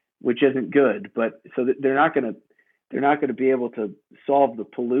 which isn't good. But so they're not gonna be able to solve the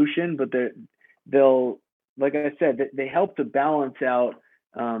pollution, but they'll like I said, they help to balance out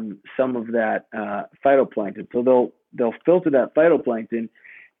some of that phytoplankton. So they'll filter that phytoplankton,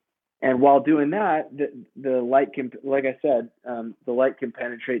 And while doing that, the light can, like I said, the light can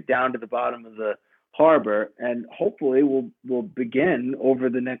penetrate down to the bottom of the harbor, and hopefully will begin over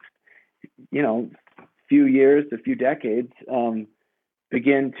the next, you know, few years, a few decades,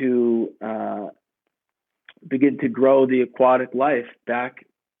 begin to begin to grow the aquatic life back,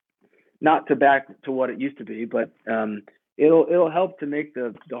 not to back to what it used to be, but it'll help to make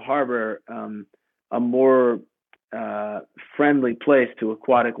the harbor a more friendly place to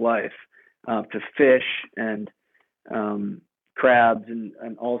aquatic life, to fish and crabs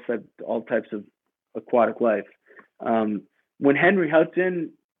and all types of aquatic life. When Henry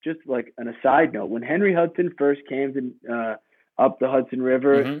Hudson, just like an aside note, when Henry Hudson first came to up the Hudson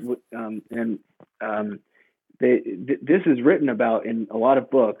River, and this is written about in a lot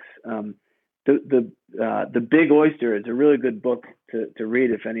of books. The Big Oyster is a really good book to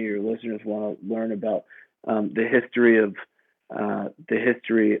read if any of your listeners want to learn about the history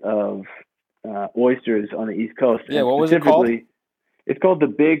of oysters on the East Coast. Yeah, what was it called? It's called The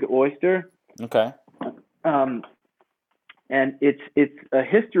Big Oyster. Okay. And it's a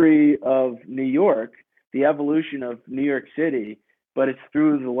history of New York, the evolution of New York City, but it's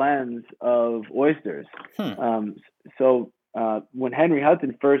through the lens of oysters. So when Henry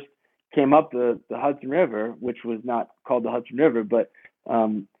Hudson first came up the Hudson River, which was not called the Hudson River, but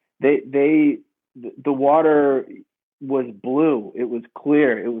the water was blue. It was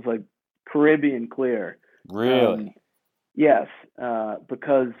clear. It was like Caribbean clear. Really? Yes,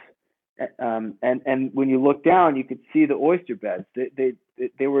 because and when you look down, you could see the oyster beds.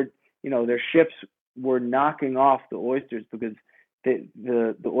 They were, their ships were knocking off the oysters because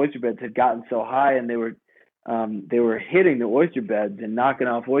the oyster beds had gotten so high, and they were hitting the oyster beds and knocking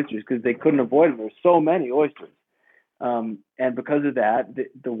off oysters because they couldn't avoid them. There were so many oysters, and because of that,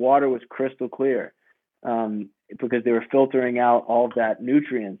 the water was crystal clear, because they were filtering out all of that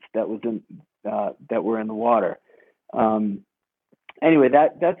nutrients that were in the water. Anyway,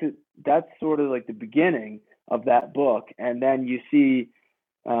 that's sort of like the beginning of that book, and then you see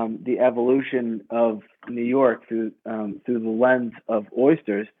the evolution of New York through the lens of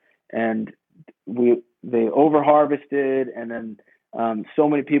oysters, and they overharvested, and then so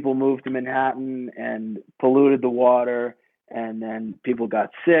many people moved to Manhattan and polluted the water, and then people got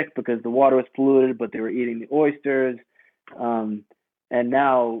sick because the water was polluted, but they were eating the oysters, and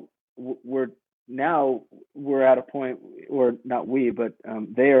now we're at a point, or not we, but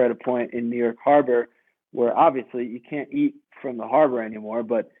they are at a point in New York Harbor where obviously you can't eat from the harbor anymore,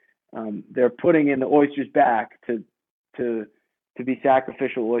 but they're putting in the oysters back to be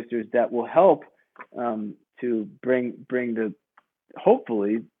sacrificial oysters that will help to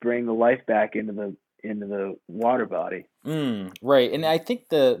hopefully bring the life back into the water body. Right, and I think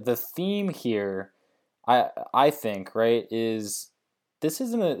the theme here, I think, right, is this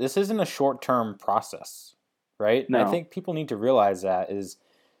isn't a short-term process, right? No. And I think people need to realize that is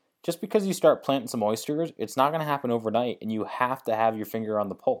just because you start planting some oysters, it's not going to happen overnight, and you have to have your finger on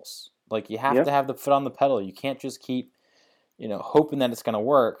the pulse. Like, you have to have the foot on the pedal. You can't just keep, hoping that it's going to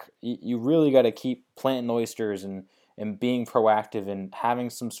work. You really got to keep planting oysters and being proactive and having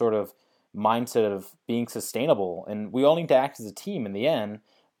some sort of mindset of being sustainable. And we all need to act as a team in the end,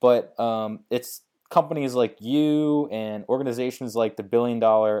 but it's companies like you and organizations like the Billion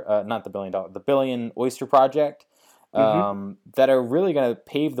Oyster Project, that are really going to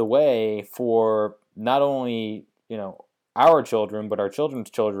pave the way for not only, our children, but our children's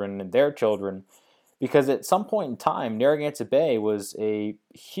children and their children. Because at some point in time, Narragansett Bay was a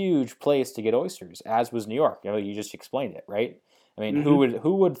huge place to get oysters, as was New York. You just explained it, right? I mean, who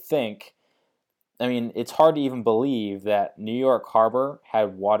would think? I mean, it's hard to even believe that New York Harbor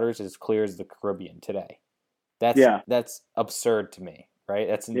had waters as clear as the Caribbean today. That's absurd to me, right?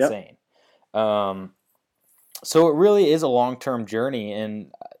 That's insane. So it really is a long-term journey,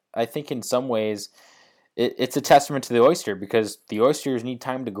 and I think in some ways it's a testament to the oyster, because the oysters need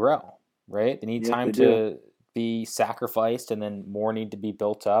time to grow, right? They need time to be sacrificed, and then more need to be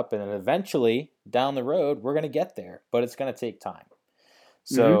built up, and then eventually down the road we're going to get there, but it's going to take time.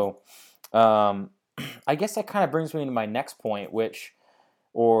 So I guess that kind of brings me to my next point, which,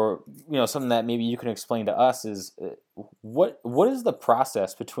 or something that maybe you can explain to us, is what is the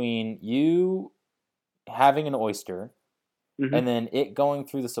process between you having an oyster and then it going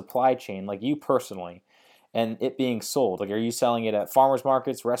through the supply chain, like you personally, and it being sold? Like, are you selling it at farmers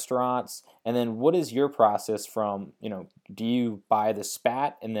markets, restaurants? And then what is your process from, do you buy the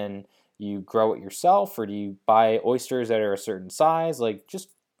spat and then you grow it yourself, or do you buy oysters that are a certain size? Like, just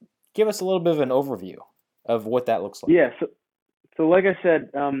give us a little bit of an overview of what that looks like. Yeah. So like I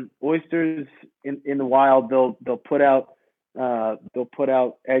said, oysters in the wild, they'll put out they'll put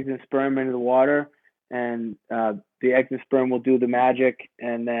out eggs and sperm into the water, and the eggs and sperm will do the magic,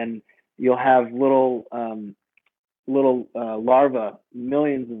 and then you'll have little larvae,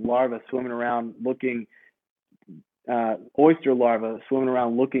 millions of larvae swimming around looking, oyster larvae swimming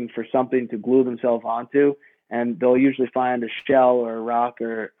around looking for something to glue themselves onto, and they'll usually find a shell or a rock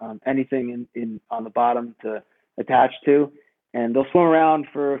or anything in on the bottom to attach to, and they'll swim around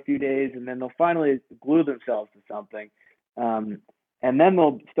for a few days, and then they'll finally glue themselves to something, and then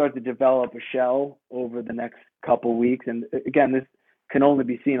they'll start to develop a shell over the next couple weeks. And again, this can only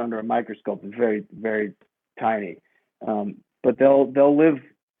be seen under a microscope. It's very, very tiny, but they'll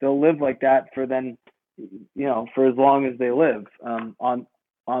live like that for then, for as long as they live, on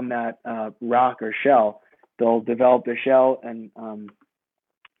that rock or shell. They'll develop their shell, and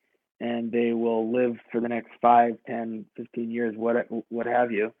they will live for the next 5, 10, 15 years, what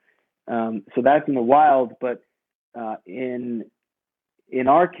have you. So that's in the wild, but in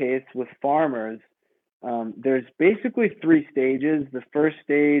our case with farmers, there's basically 3 stages. The first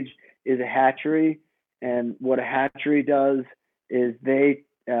stage is a hatchery, and what a hatchery does is they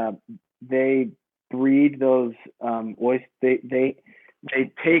breed those oysters.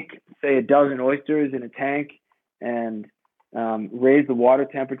 They take, say, a dozen oysters in a tank and raise the water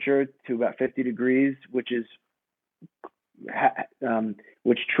temperature to about 50 degrees, which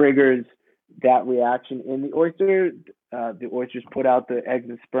triggers that reaction in the oyster. The oysters put out the eggs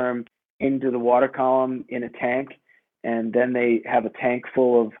and sperm into the water column in a tank, and then they have a tank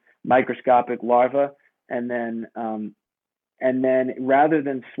full of microscopic larvae, and then rather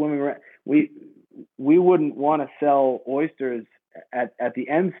than swimming around, we wouldn't want to sell oysters at the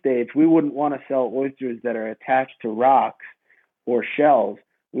end stage. We wouldn't want to sell oysters that are attached to rocks or shells.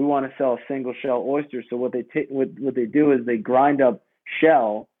 We want to sell a single shell oyster. So what they do is they grind up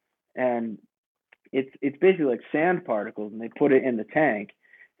shell, and it's basically like sand particles, and they put it in the tank,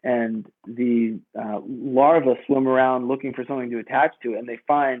 and the larvae swim around looking for something to attach to it, and they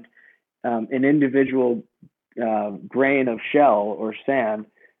find an individual grain of shell or sand,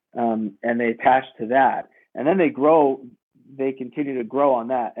 and they attach to that, and then they continue to grow on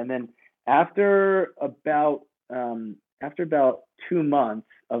that, and then after about 2 months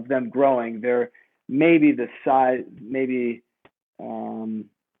of them growing, they're maybe the size, maybe 3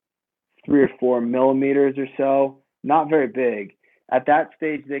 or 4 millimeters or so, not very big. At that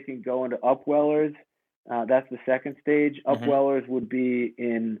stage, they can go into upwellers. That's the second stage. Mm-hmm. Upwellers would be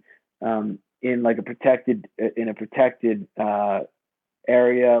in like a protected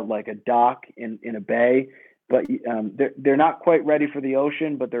area, like a dock in a bay. But they're not quite ready for the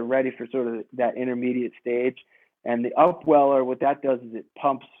ocean, but they're ready for sort of that intermediate stage. And the upweller, what that does is it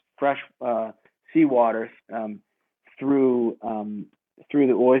pumps fresh seawater through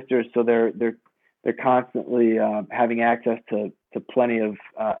the oysters, so they're constantly having access to plenty of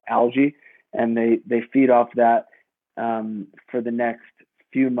algae, and they feed off that for the next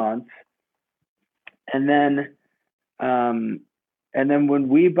few months, and then when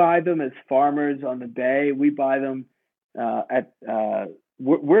we buy them as farmers on the bay, we buy them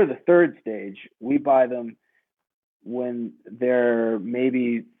we're the third stage. We buy them when they're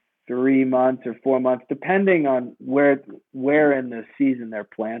maybe 3 months or 4 months, depending on where in the season they're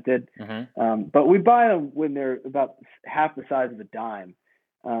planted. Mm-hmm. But we buy them when they're about half the size of a dime,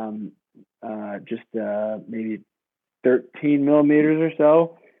 just maybe 13 millimeters or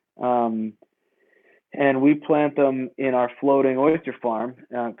so. And we plant them in our floating oyster farm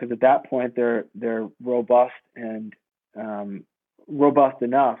because at that point they're robust and robust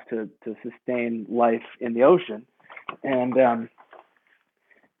enough to sustain life in the ocean. And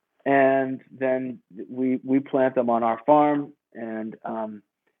then we plant them on our farm, and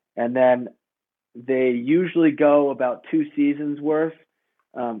then they usually go about 2 seasons worth,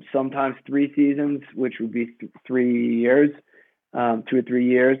 sometimes 3 seasons, which would be 3 years, 2 or 3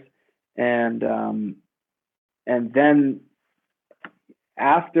 years, and then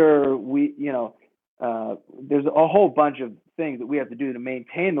after we, there's a whole bunch of things that we have to do to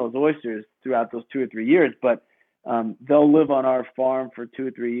maintain those oysters throughout those 2 or 3 years, but they'll live on our farm for 2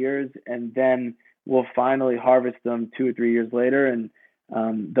 or 3 years, and then we'll finally harvest them 2 or 3 years later, and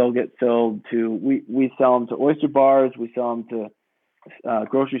they'll get sold to, we sell them to oyster bars, we sell them to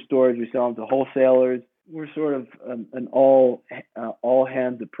grocery stores, we sell them to wholesalers. We're sort of an all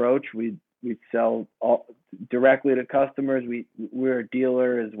hands approach. We sell directly to customers. We're a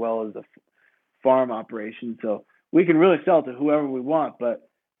dealer as well as a farm operation, so we can really sell to whoever we want, but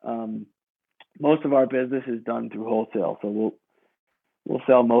most of our business is done through wholesale. So we'll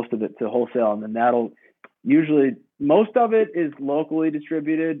sell most of it to wholesale, and then that'll usually, most of it is locally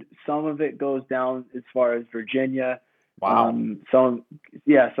distributed. Some of it goes down as far as Virginia, Wow. Some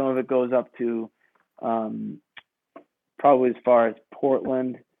of it goes up to probably as far as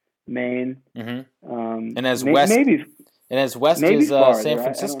Portland, Maine. Hmm. And as west Maybe and as west maybe is San farther. I don't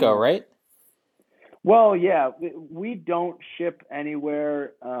Francisco, know. right? Well, yeah, we don't ship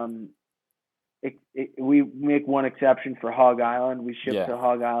anywhere. We make one exception for Hog Island. We ship Yeah. to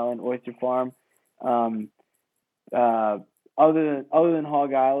Hog Island Oyster Farm. Um, uh, other than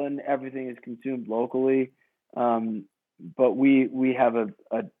Hog Island, everything is consumed locally. Um, but we have a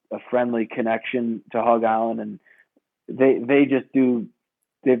friendly connection to Hog Island, and they just do.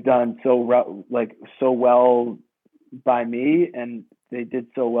 They've done so well by me, and they did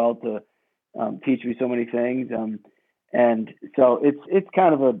so well to teach me so many things. And so it's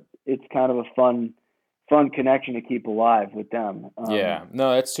kind of a fun connection to keep alive with them. Yeah,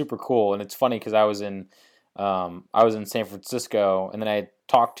 no, that's super cool, and it's funny because I was in San Francisco, and then I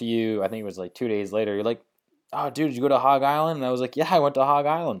talked to you. I think it was like 2 days later. You're like, "Oh, dude, did you go to Hog Island?" And I was like, "Yeah, I went to Hog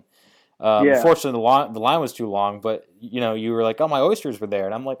Island." Yeah, Unfortunately, the line was too long, but you were like, "Oh, my oysters were there,"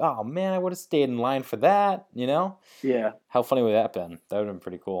 and I'm like, "Oh man, I would have stayed in line for that." yeah, How funny would that have been? That would have been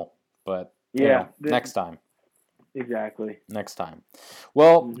pretty cool. But yeah. next time. Exactly. Next time.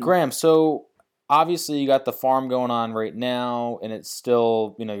 Well, Hmm. Graham, so obviously you got the farm going on right now, and it's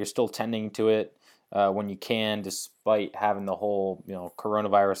still, you're still tending to it when you can, despite having the whole,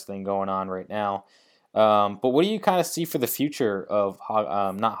 coronavirus thing going on right now. But what do you kind of see for the future of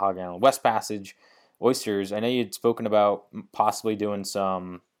not Hog Island, West Passage oysters? I know you'd spoken about possibly doing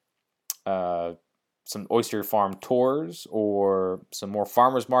uh, some oyster farm tours or some more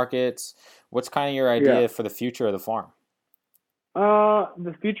farmers markets. What's kind of your Yeah. idea for the future of the farm?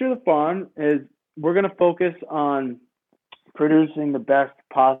 The future of the farm is we're going to focus on producing the best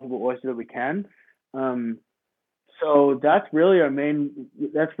possible oyster that we can. Um, so that's really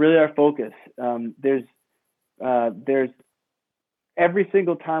our focus. There's every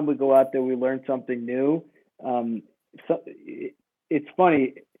single time we go out there, we learn something new. Um, it's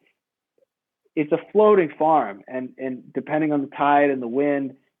funny. It's a floating farm, and depending on the tide and the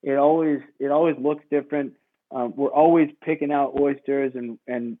wind, it always looks different. We're always picking out oysters,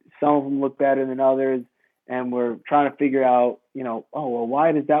 and some of them look better than others, and we're trying to figure out, oh well,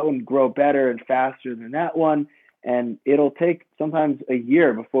 why does that one grow better and faster than that one? And it'll take sometimes a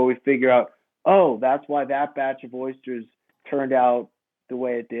year before we figure out, oh, that's why that batch of oysters turned out the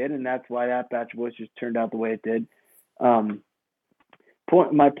way it did, and that's why that batch of oysters turned out the way it did. Um,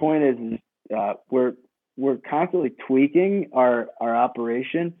 My point is we're constantly tweaking our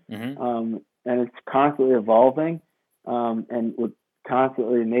operation, Hmm. and it's constantly evolving, and we're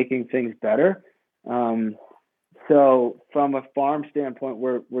constantly making things better. Um, so from a farm standpoint,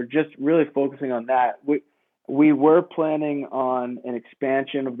 we're just really focusing on that. We were planning on an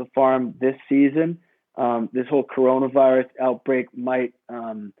expansion of the farm this season. This whole coronavirus outbreak might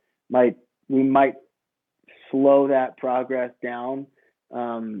we might slow that progress down.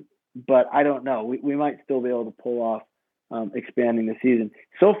 Um, but I don't know. We might still be able to pull off expanding the season.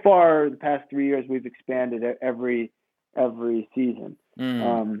 So far, the past 3 years, we've expanded every season, Mm,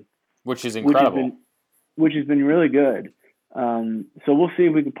 um, which is which has incredible. been which has been really good. So we'll see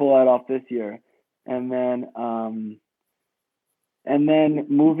if we can pull that off this year, and then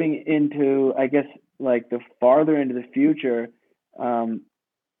moving into, I guess, like the farther into the future. Um,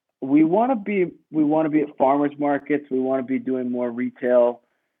 we want to be at farmers markets. We want to be doing more retail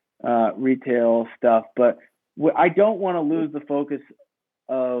stuff, but I don't want to lose the focus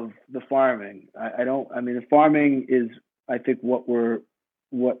of the farming. I don't. I mean, the farming is, I think, what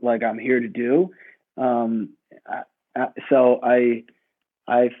like I'm here to do. Um, so I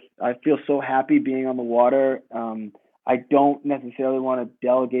I feel so happy being on the water. I don't necessarily want to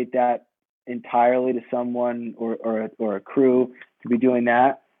delegate that entirely to someone or a crew to be doing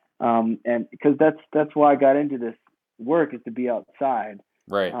that. And because that's why I got into this work, is to be outside.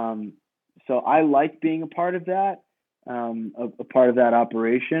 Right. Um, so I like being a part of that, a part of that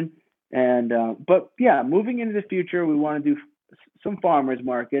operation. And but yeah, moving into the future, we want to do some farmers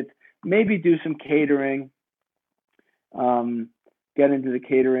markets, maybe do some catering, um, get into the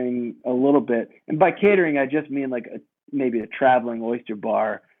catering a little bit. And by catering, I just mean like maybe a traveling oyster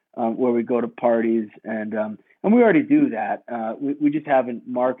bar, where we go to parties, and we already do that. We just haven't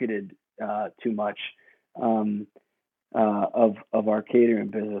marketed too much, um, of our catering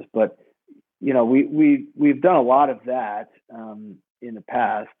business, but we've done a lot of that in the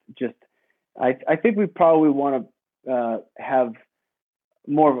past. Just I think we probably want to have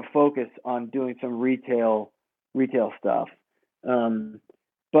more of a focus on doing some retail stuff. Um,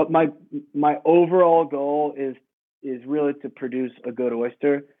 but my overall goal is really to produce a good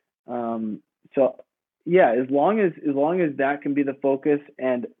oyster. So yeah, as long as that can be the focus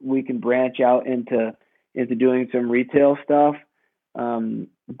and we can branch out into doing some retail stuff,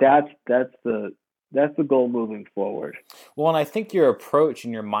 that's the goal moving forward. Well, and I think your approach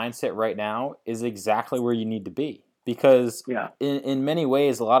and your mindset right now is exactly where you need to be because Yeah, in many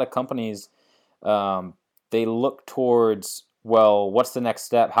ways, a lot of companies um, they look towards, well, what's the next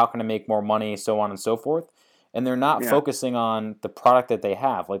step? How can I make more money? So on and so forth. And they're not yeah, focusing on the product that they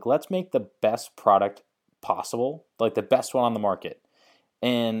have. Like, let's make the best product possible, like the best one on the market.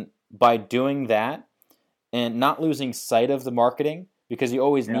 And by doing that and not losing sight of the marketing, because you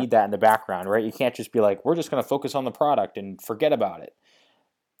always yeah, need that in the background, right? You can't just be like, we're just going to focus on the product and forget about it.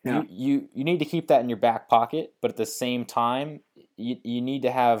 yeah, You need to keep that in your back pocket, but at the same time, you need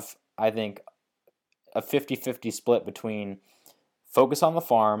to have, I think, a 50-50 split between focus on the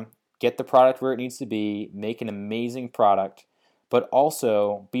farm, get the product where it needs to be, make an amazing product, but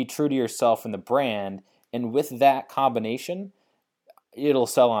also be true to yourself and the brand. And with that combination, it'll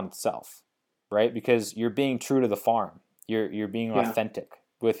sell on itself, right? Because you're being true to the farm. You're being yeah, authentic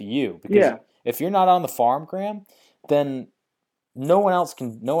with you. Because yeah. if you're not on the farm, Graham, then no one else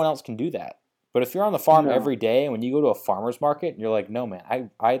can do that. But if you're on the farm No, every day and when you go to a farmer's market and you're like, no man,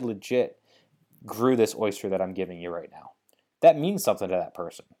 I legit grew this oyster that I'm giving you right now. That means something to that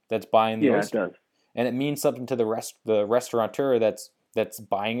person that's buying the yeah, it oyster. does. And it means something to the restaurateur that's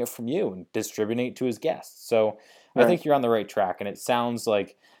buying it from you and distributing it to his guests. So I Right. think you're on the right track, and it sounds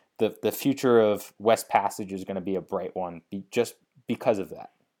like the future of West Passage is going to be a bright one, just because of that.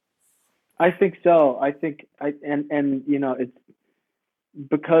 I think so. I think and it's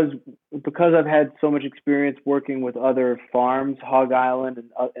because because I've had so much experience working with other farms, Hog Island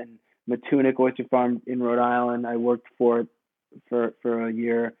and Matunic Oyster Farm in Rhode Island. I worked for a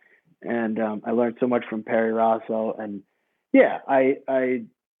year, and I learned so much from Perry Rosso. And yeah, I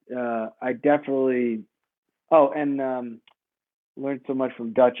definitely. Oh, and learned so much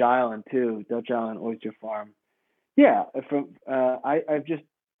from Dutch Island too. Dutch Island Oyster Farm. Yeah, from I've just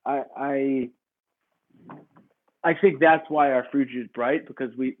I I think that's why our future is bright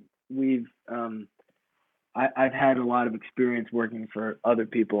because I've had a lot of experience working for other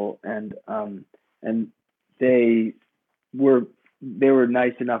people, and they were they were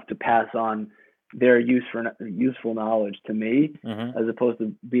nice enough to pass on their useful knowledge to me, Mm-hmm. as opposed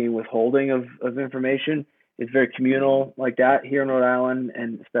to being withholding of information. It's very communal like that here in Rhode Island,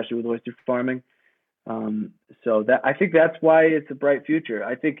 and especially with oyster farming. Um, so that I think that's why it's a bright future.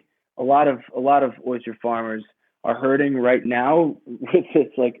 I think a lot of oyster farmers are hurting right now with this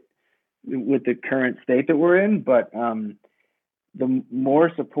with the current state that we're in, but the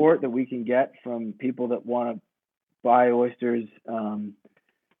more support that we can get from people that want to buy oysters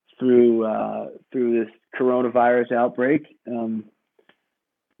through this coronavirus outbreak, The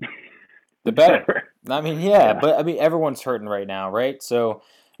the better. better. I mean, yeah, Yeah, but I mean, everyone's hurting right now, right? So,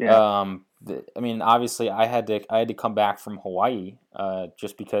 yeah, I mean, obviously, I had to come back from Hawaii,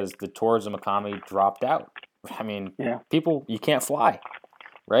 just because the tourism economy dropped out. I mean, yeah, people you can't fly,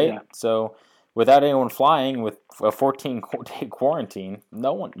 right? yeah. So, without anyone flying with a 14-day quarantine,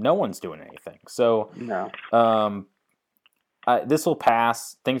 no one's doing anything. So, No, um, this will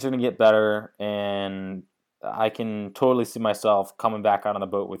pass. Things are gonna get better, and I can totally see myself coming back out on the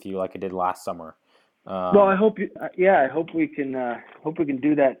boat with you like I did last summer. well, I Um, hope you. Yeah, I hope we can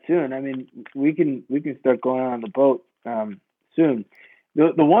do that soon. I mean, we can start going on the boat soon.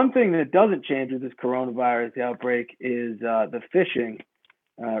 The one thing that doesn't change with this coronavirus outbreak is the fishing,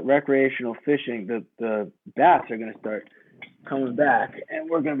 recreational fishing. The bass are going to start coming back, and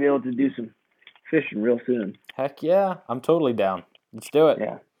we're going to be able to do some fishing real soon. Heck yeah, I'm totally down. Let's do it.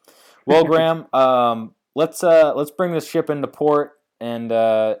 Yeah. Well, Graham, let's bring this ship into port. And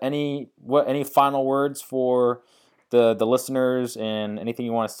any final words for the listeners and anything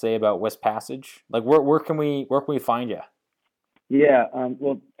you want to say about West Passage? Like where can we find you? Yeah.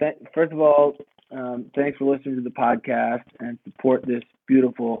 Well, first of all, thanks for listening to the podcast and support this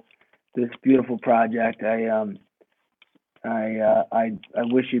beautiful project. I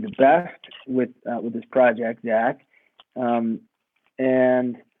wish you the best with this project, Zach. Um,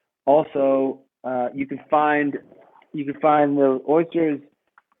 and also, you can find the oysters.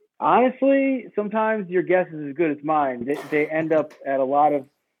 Honestly, sometimes your guess is as good as mine. They end up at a lot of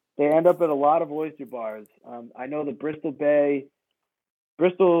oyster bars. I know the Bristol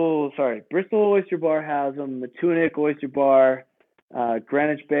Oyster Bar has them. Matunic Oyster Bar,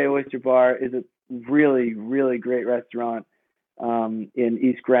 Greenwich Bay Oyster Bar is a really, really great restaurant in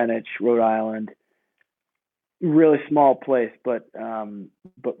East Greenwich, Rhode Island. Really small place, but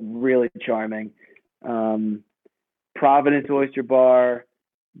really charming. Um, Providence Oyster Bar,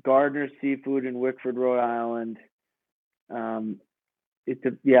 Gardner Seafood in Wickford, Rhode Island. Um,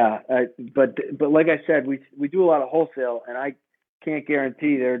 but like I said, we do a lot of wholesale, and I can't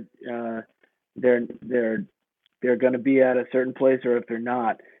guarantee they're they're they're going to be at a certain place or if they're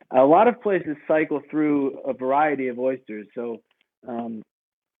not. A lot of places cycle through a variety of oysters, um,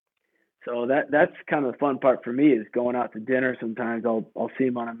 so that's kind of the fun part for me is going out to dinner. Sometimes I'll see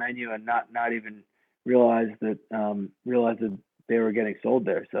them on a menu and not even realize that they were getting sold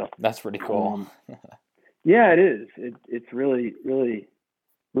there. So That's pretty cool. um, yeah, it is. It's really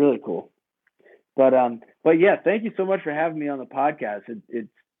really cool. But yeah, thank you so much for having me on the podcast. It's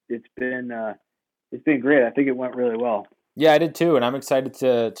it's been great. I think it went really well. Yeah, I did too, and I'm excited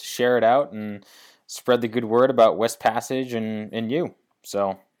to share it out and spread the good word about West Passage and you.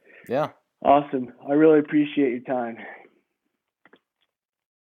 So, yeah. Awesome. I really appreciate your time.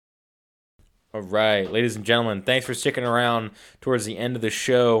 All right, ladies and gentlemen, thanks for sticking around towards the end of the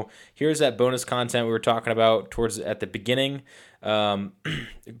show. Here's that bonus content we were talking about towards at the beginning. Um,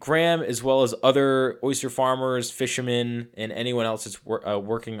 Graham, as well as other oyster farmers, fishermen, and anyone else that's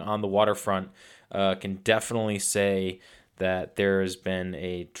working on the waterfront, can definitely say that there has been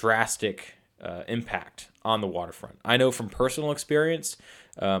a drastic impact on the waterfront. I know from personal experience.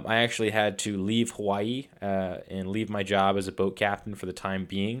 I actually had to leave Hawaii and leave my job as a boat captain for the time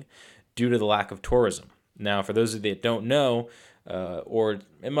being due to the lack of tourism. Now, for those of you that don't know, or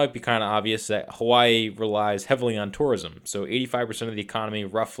it might be kind of obvious that Hawaii relies heavily on tourism. So 85% of the economy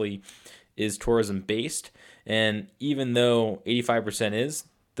roughly is tourism based. And even though 85% is,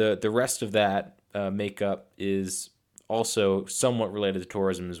 the rest of that makeup is also somewhat related to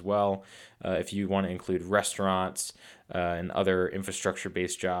tourism as well. If you want to include restaurants and other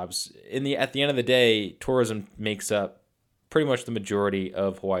infrastructure-based jobs, at the end of the day, tourism makes up pretty much the majority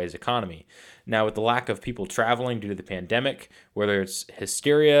of Hawaii's economy. Now, with the lack of people traveling due to the pandemic, whether it's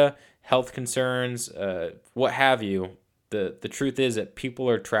hysteria, health concerns, what have you, the truth is that people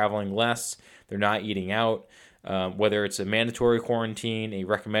are traveling less. They're not eating out. Whether it's a mandatory quarantine, a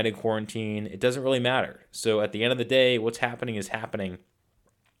recommended quarantine, it doesn't really matter. So at the end of the day, what's happening is happening.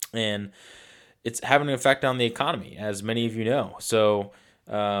 And it's having an effect on the economy, as many of you know. So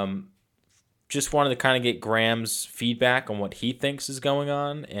just wanted to kind of get Graham's feedback on what he thinks is going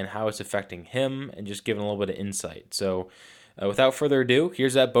on and how it's affecting him and just giving a little bit of insight. So without further ado,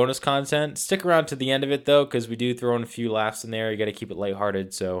 here's that bonus content. Stick around to the end of it, though, because we do throw in a few laughs in there. You got to keep it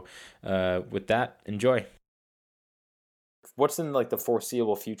lighthearted. So with that, enjoy. What's in like the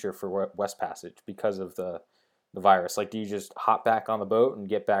foreseeable future for West Passage because of the virus? Like, do you just hop back on the boat and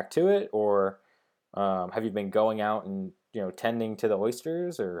get back to it, or have you been going out and tending to the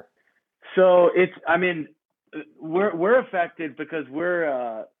oysters? Or So I mean, we're affected because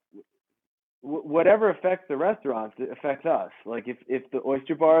we're whatever affects the restaurants, it affects us. Like if the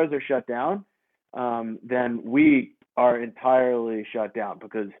oyster bars are shut down, then we are entirely shut down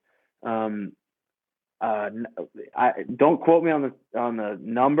because um, I don't quote me on the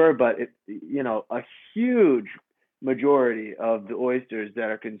number, but a huge majority of the oysters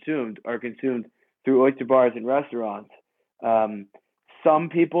that are consumed through oyster bars and restaurants. Um, some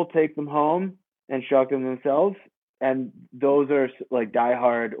people take them home and shuck them themselves, and those are like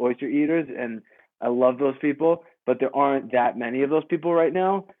diehard oyster eaters, and I love those people. But there aren't that many of those people right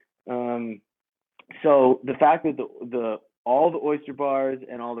now. Um, so the fact that the all the oyster bars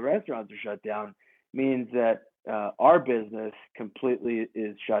and all the restaurants are shut down means that our business completely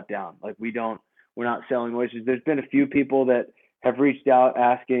is shut down. Like we're not selling oysters. There's been a few people that have reached out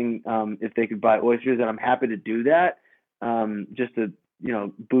asking if they could buy oysters, and I'm happy to do that, just to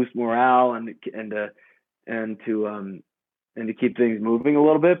boost morale and to keep things moving a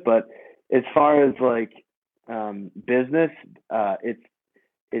little bit. But as far as like business,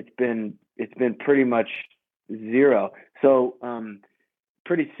 it's been pretty much zero. So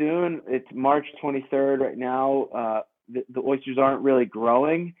pretty soon, it's March 23rd right now. The oysters aren't really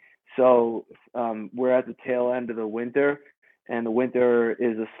growing, so we're at the tail end of the winter, and the winter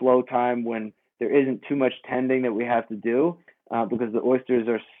is a slow time when there isn't too much tending that we have to do because the oysters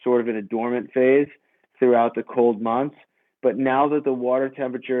are sort of in a dormant phase throughout the cold months. But now that the water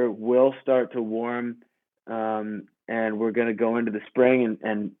temperature will start to warm, and we're going to go into the spring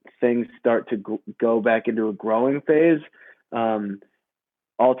and things start to go back into a growing phase,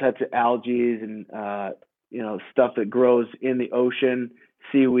 all types of algae and stuff that grows in the ocean,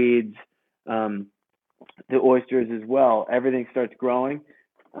 seaweeds, the oysters as well. Everything starts growing.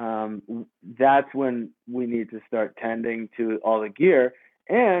 That's when we need to start tending to all the gear,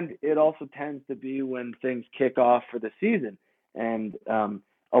 and it also tends to be when things kick off for the season. And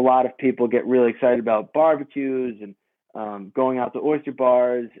a lot of people get really excited about barbecues and going out to oyster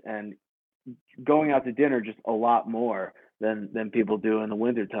bars and going out to dinner just a lot more than people do in the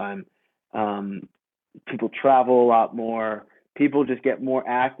wintertime. People travel a lot more. People just get more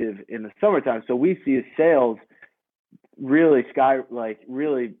active in the summertime. So we see sales really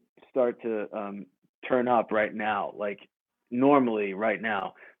really start to turn up right now, like normally right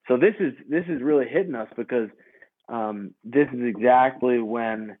now. So this is really hitting us because this is exactly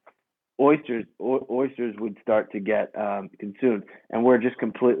when oysters would start to get consumed, and we're just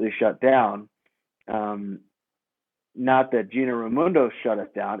completely shut down. Not that Gina Raimundo shut us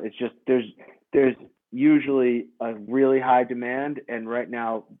down. It's just there's usually a really high demand, and right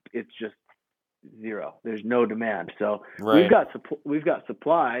now it's just zero. There's no demand. So we've Right. got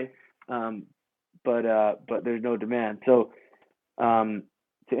supply, but there's no demand. So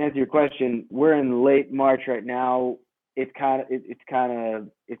to answer your question, we're in late March right now. It's kind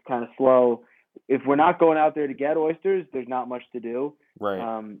of slow. If we're not going out there to get oysters, there's not much to do.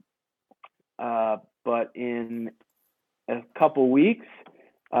 Right. But in a couple weeks,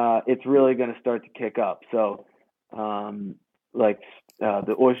 it's really going to start to kick up. So, the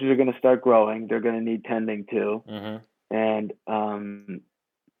oysters are going to start growing. They're going to need tending too, and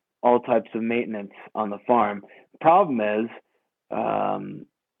all types of maintenance on the farm. The problem is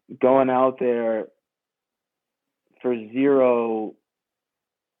going out there for zero.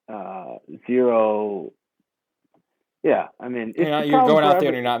 Yeah, I mean, it's a You're problem going for out there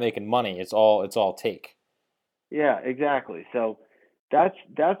and you're not making money. It's all take. Yeah, exactly. So that's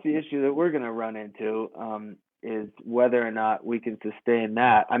the issue that we're going to run into, is whether or not we can sustain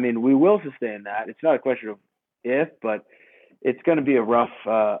that. I mean, we will sustain that. It's not a question of if, but it's going to be a rough.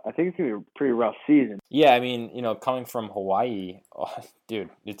 I think it's going to be a pretty rough season. Yeah, I mean, coming from Hawaii, dude,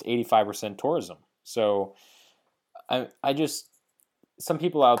 it's 85% tourism. So I just some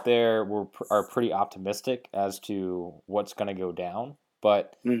people out there are pretty optimistic as to what's going to go down,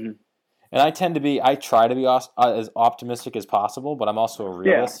 but Mm-hmm. and I try to be as optimistic as possible, but I'm also a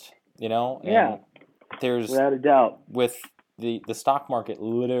realist, Yeah. and there's Without a doubt. with the stock market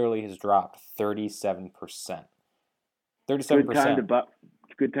literally has dropped 37%. 37%.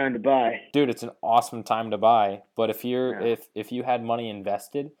 Good time to buy. Dude, it's an awesome time to buy, but if Yeah. if you had money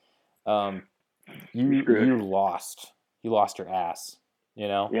invested, You're screwed. you lost your ass,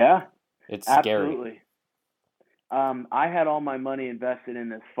 Yeah. It's Absolutely. scary. I had all my money invested in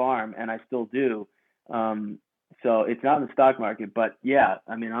this farm, and I still do. So it's not in the stock market, but yeah,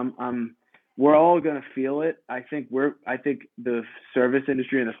 I mean, we're all gonna feel it. I think the service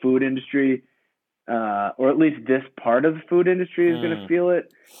industry and the food industry, or at least this part of the food industry, is gonna feel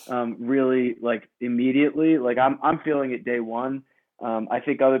it, really, like, immediately. Like I'm feeling it day one. I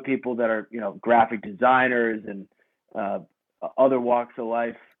think other people that are, graphic designers and other walks of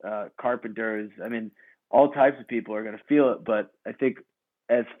life, carpenters. I mean, all types of people are going to feel it, but I think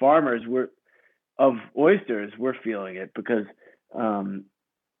as farmers, of oysters, we're feeling it because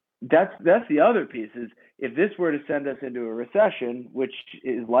that's the other piece is if this were to send us into a recession, which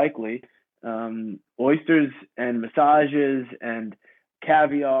is likely, oysters and massages and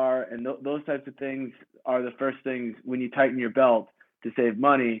caviar and those types of things are the first things when you tighten your belt to save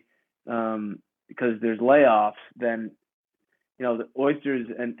money, because there's layoffs. Then the oysters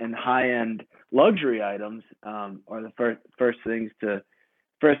and high-end luxury items are the first things to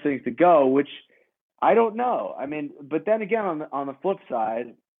go, which I don't know. I mean, but then again, on the flip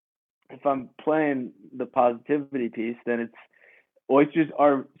side, if I'm playing the positivity piece, then it's oysters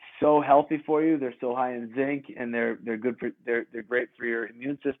are so healthy for you. They're so high in zinc, and they're good they're great for your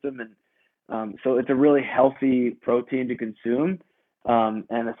immune system, and so it's a really healthy protein to consume, and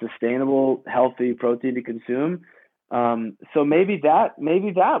a sustainable, healthy protein to consume. So maybe that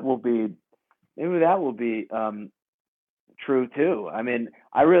will be true too. I mean,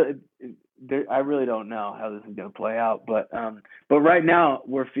 I really don't know how this is going to play out, but right now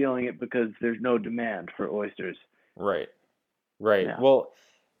we're feeling it because there's no demand for oysters. Right. Yeah. Well,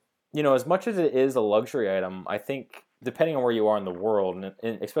 as much as it is a luxury item, I think depending on where you are in the world,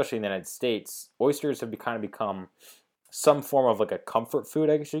 and especially in the United States, oysters have kind of become some form of like a comfort food,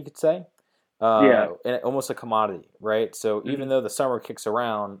 I guess you could say. Yeah. And almost a commodity, right? So even Mhm. though the summer kicks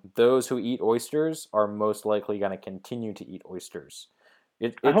around, those who eat oysters are most likely going to continue to eat oysters.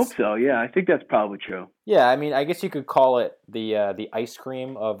 I hope It's so. Yeah, I think that's probably true. Yeah, I mean, I guess you could call it the ice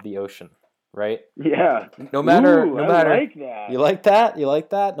cream of the ocean, right? Yeah. No matter Ooh, no I matter like that. You like that? You like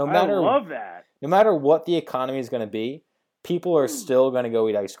that? I love that. No matter what the economy is going to be, people are Ooh, still going to go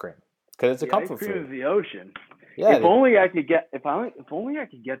eat ice cream because it's a the ice comfort cream food. of the ocean. Yeah, If only I could get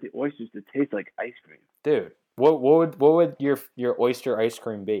the oysters to taste like ice cream. dude. What would your oyster ice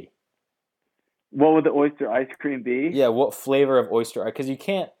cream be? What would the oyster ice cream be? Yeah, what flavor of oyster? Because you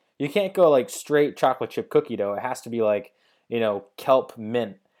can't go like straight chocolate chip cookie dough. It has to be like kelp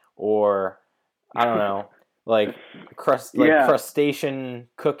mint or I don't know like Yeah, crustacean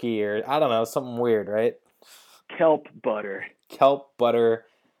cookie or I don't know something weird, right? kelp butter. Kelp butter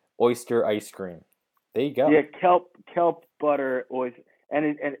oyster ice cream. There you go. Yeah, kelp butter oyster,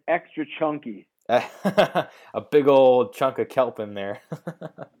 and extra chunky. A big old chunk of kelp in there.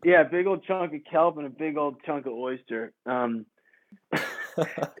 Yeah, big old chunk of kelp and a big old chunk of oyster.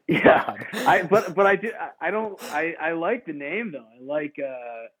 Yeah, God. but I like the name though. I like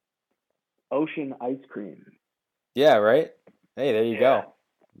ocean ice cream. Yeah, right? Hey, there you Yeah, go.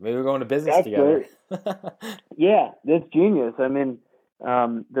 Maybe we're going to business that's together. great. Yeah, that's genius. I mean,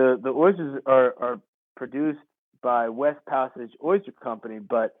 the oysters are produced by West Passage Oyster Company,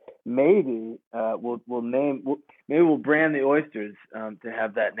 but maybe maybe we'll brand the oysters to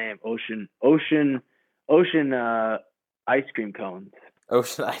have that name, ocean ice cream cones.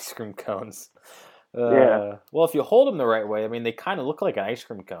 Ocean ice cream cones. Yeah, Well, if you hold them the right way, I mean, they kind of look like an ice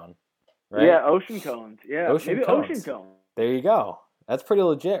cream cone, right? yeah, ocean cones. Yeah, Ocean maybe ocean cones. cones. There you go. That's pretty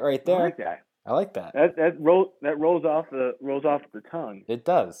legit right I like there. that. I like that. That rolls off the tongue. It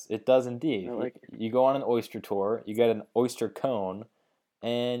does. It does I indeed. like it. You go on an oyster tour, you get an oyster cone,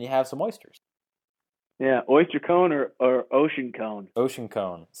 and you have some oysters. Yeah, oyster cone or ocean cone. Ocean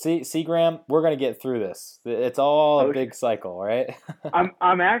cone. See, Graham, we're gonna get through this. It's all a Ocean. big cycle, right?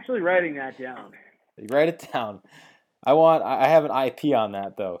 I'm actually writing that down. Write it down. I have an IP on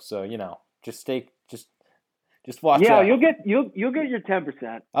that though, so just watch Yeah, out. you'll get your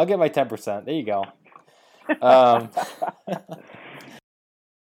 10%. I'll get my 10%. There you go. Um,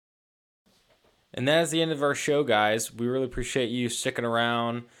 and that is the end of our show, guys. We really appreciate you sticking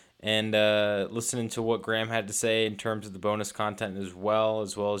around and listening to what Graham had to say in terms of the bonus content as well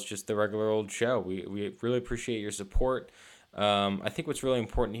as just the regular old show. We really appreciate your support. I think what's really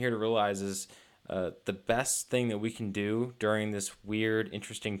important here to realize is the best thing that we can do during this weird,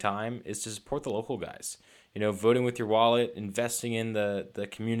 interesting time is to support the local guys. Voting with your wallet, investing in the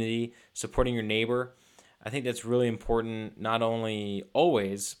community, supporting your neighbor. I think that's really important, not only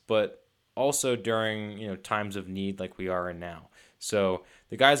always, but also during times of need like we are in now. So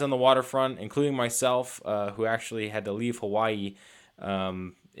the guys on the waterfront, including myself, who actually had to leave Hawaii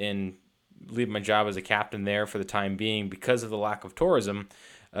and leave my job as a captain there for the time being because of the lack of tourism,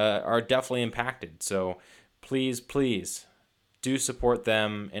 are definitely impacted. So please do support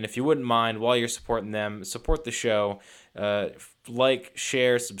them. And if you wouldn't mind, while you're supporting them, support the show. Like,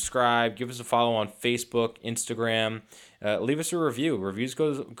 share, subscribe, give us a follow on Facebook, Instagram. Leave us a review. Reviews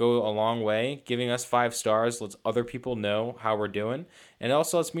go a long way. Giving us 5 stars lets other people know how we're doing, and it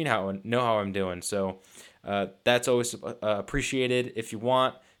also lets me know how I'm doing. So that's always appreciated. If you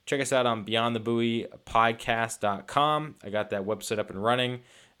want, check us out on beyondthebuoypodcast.com. I got that website up and running.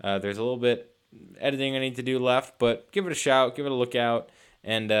 There's a little bit editing I need to do left, but give it a shout, give it a look out,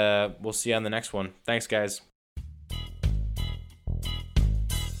 and we'll see you on the next one. Thanks, guys.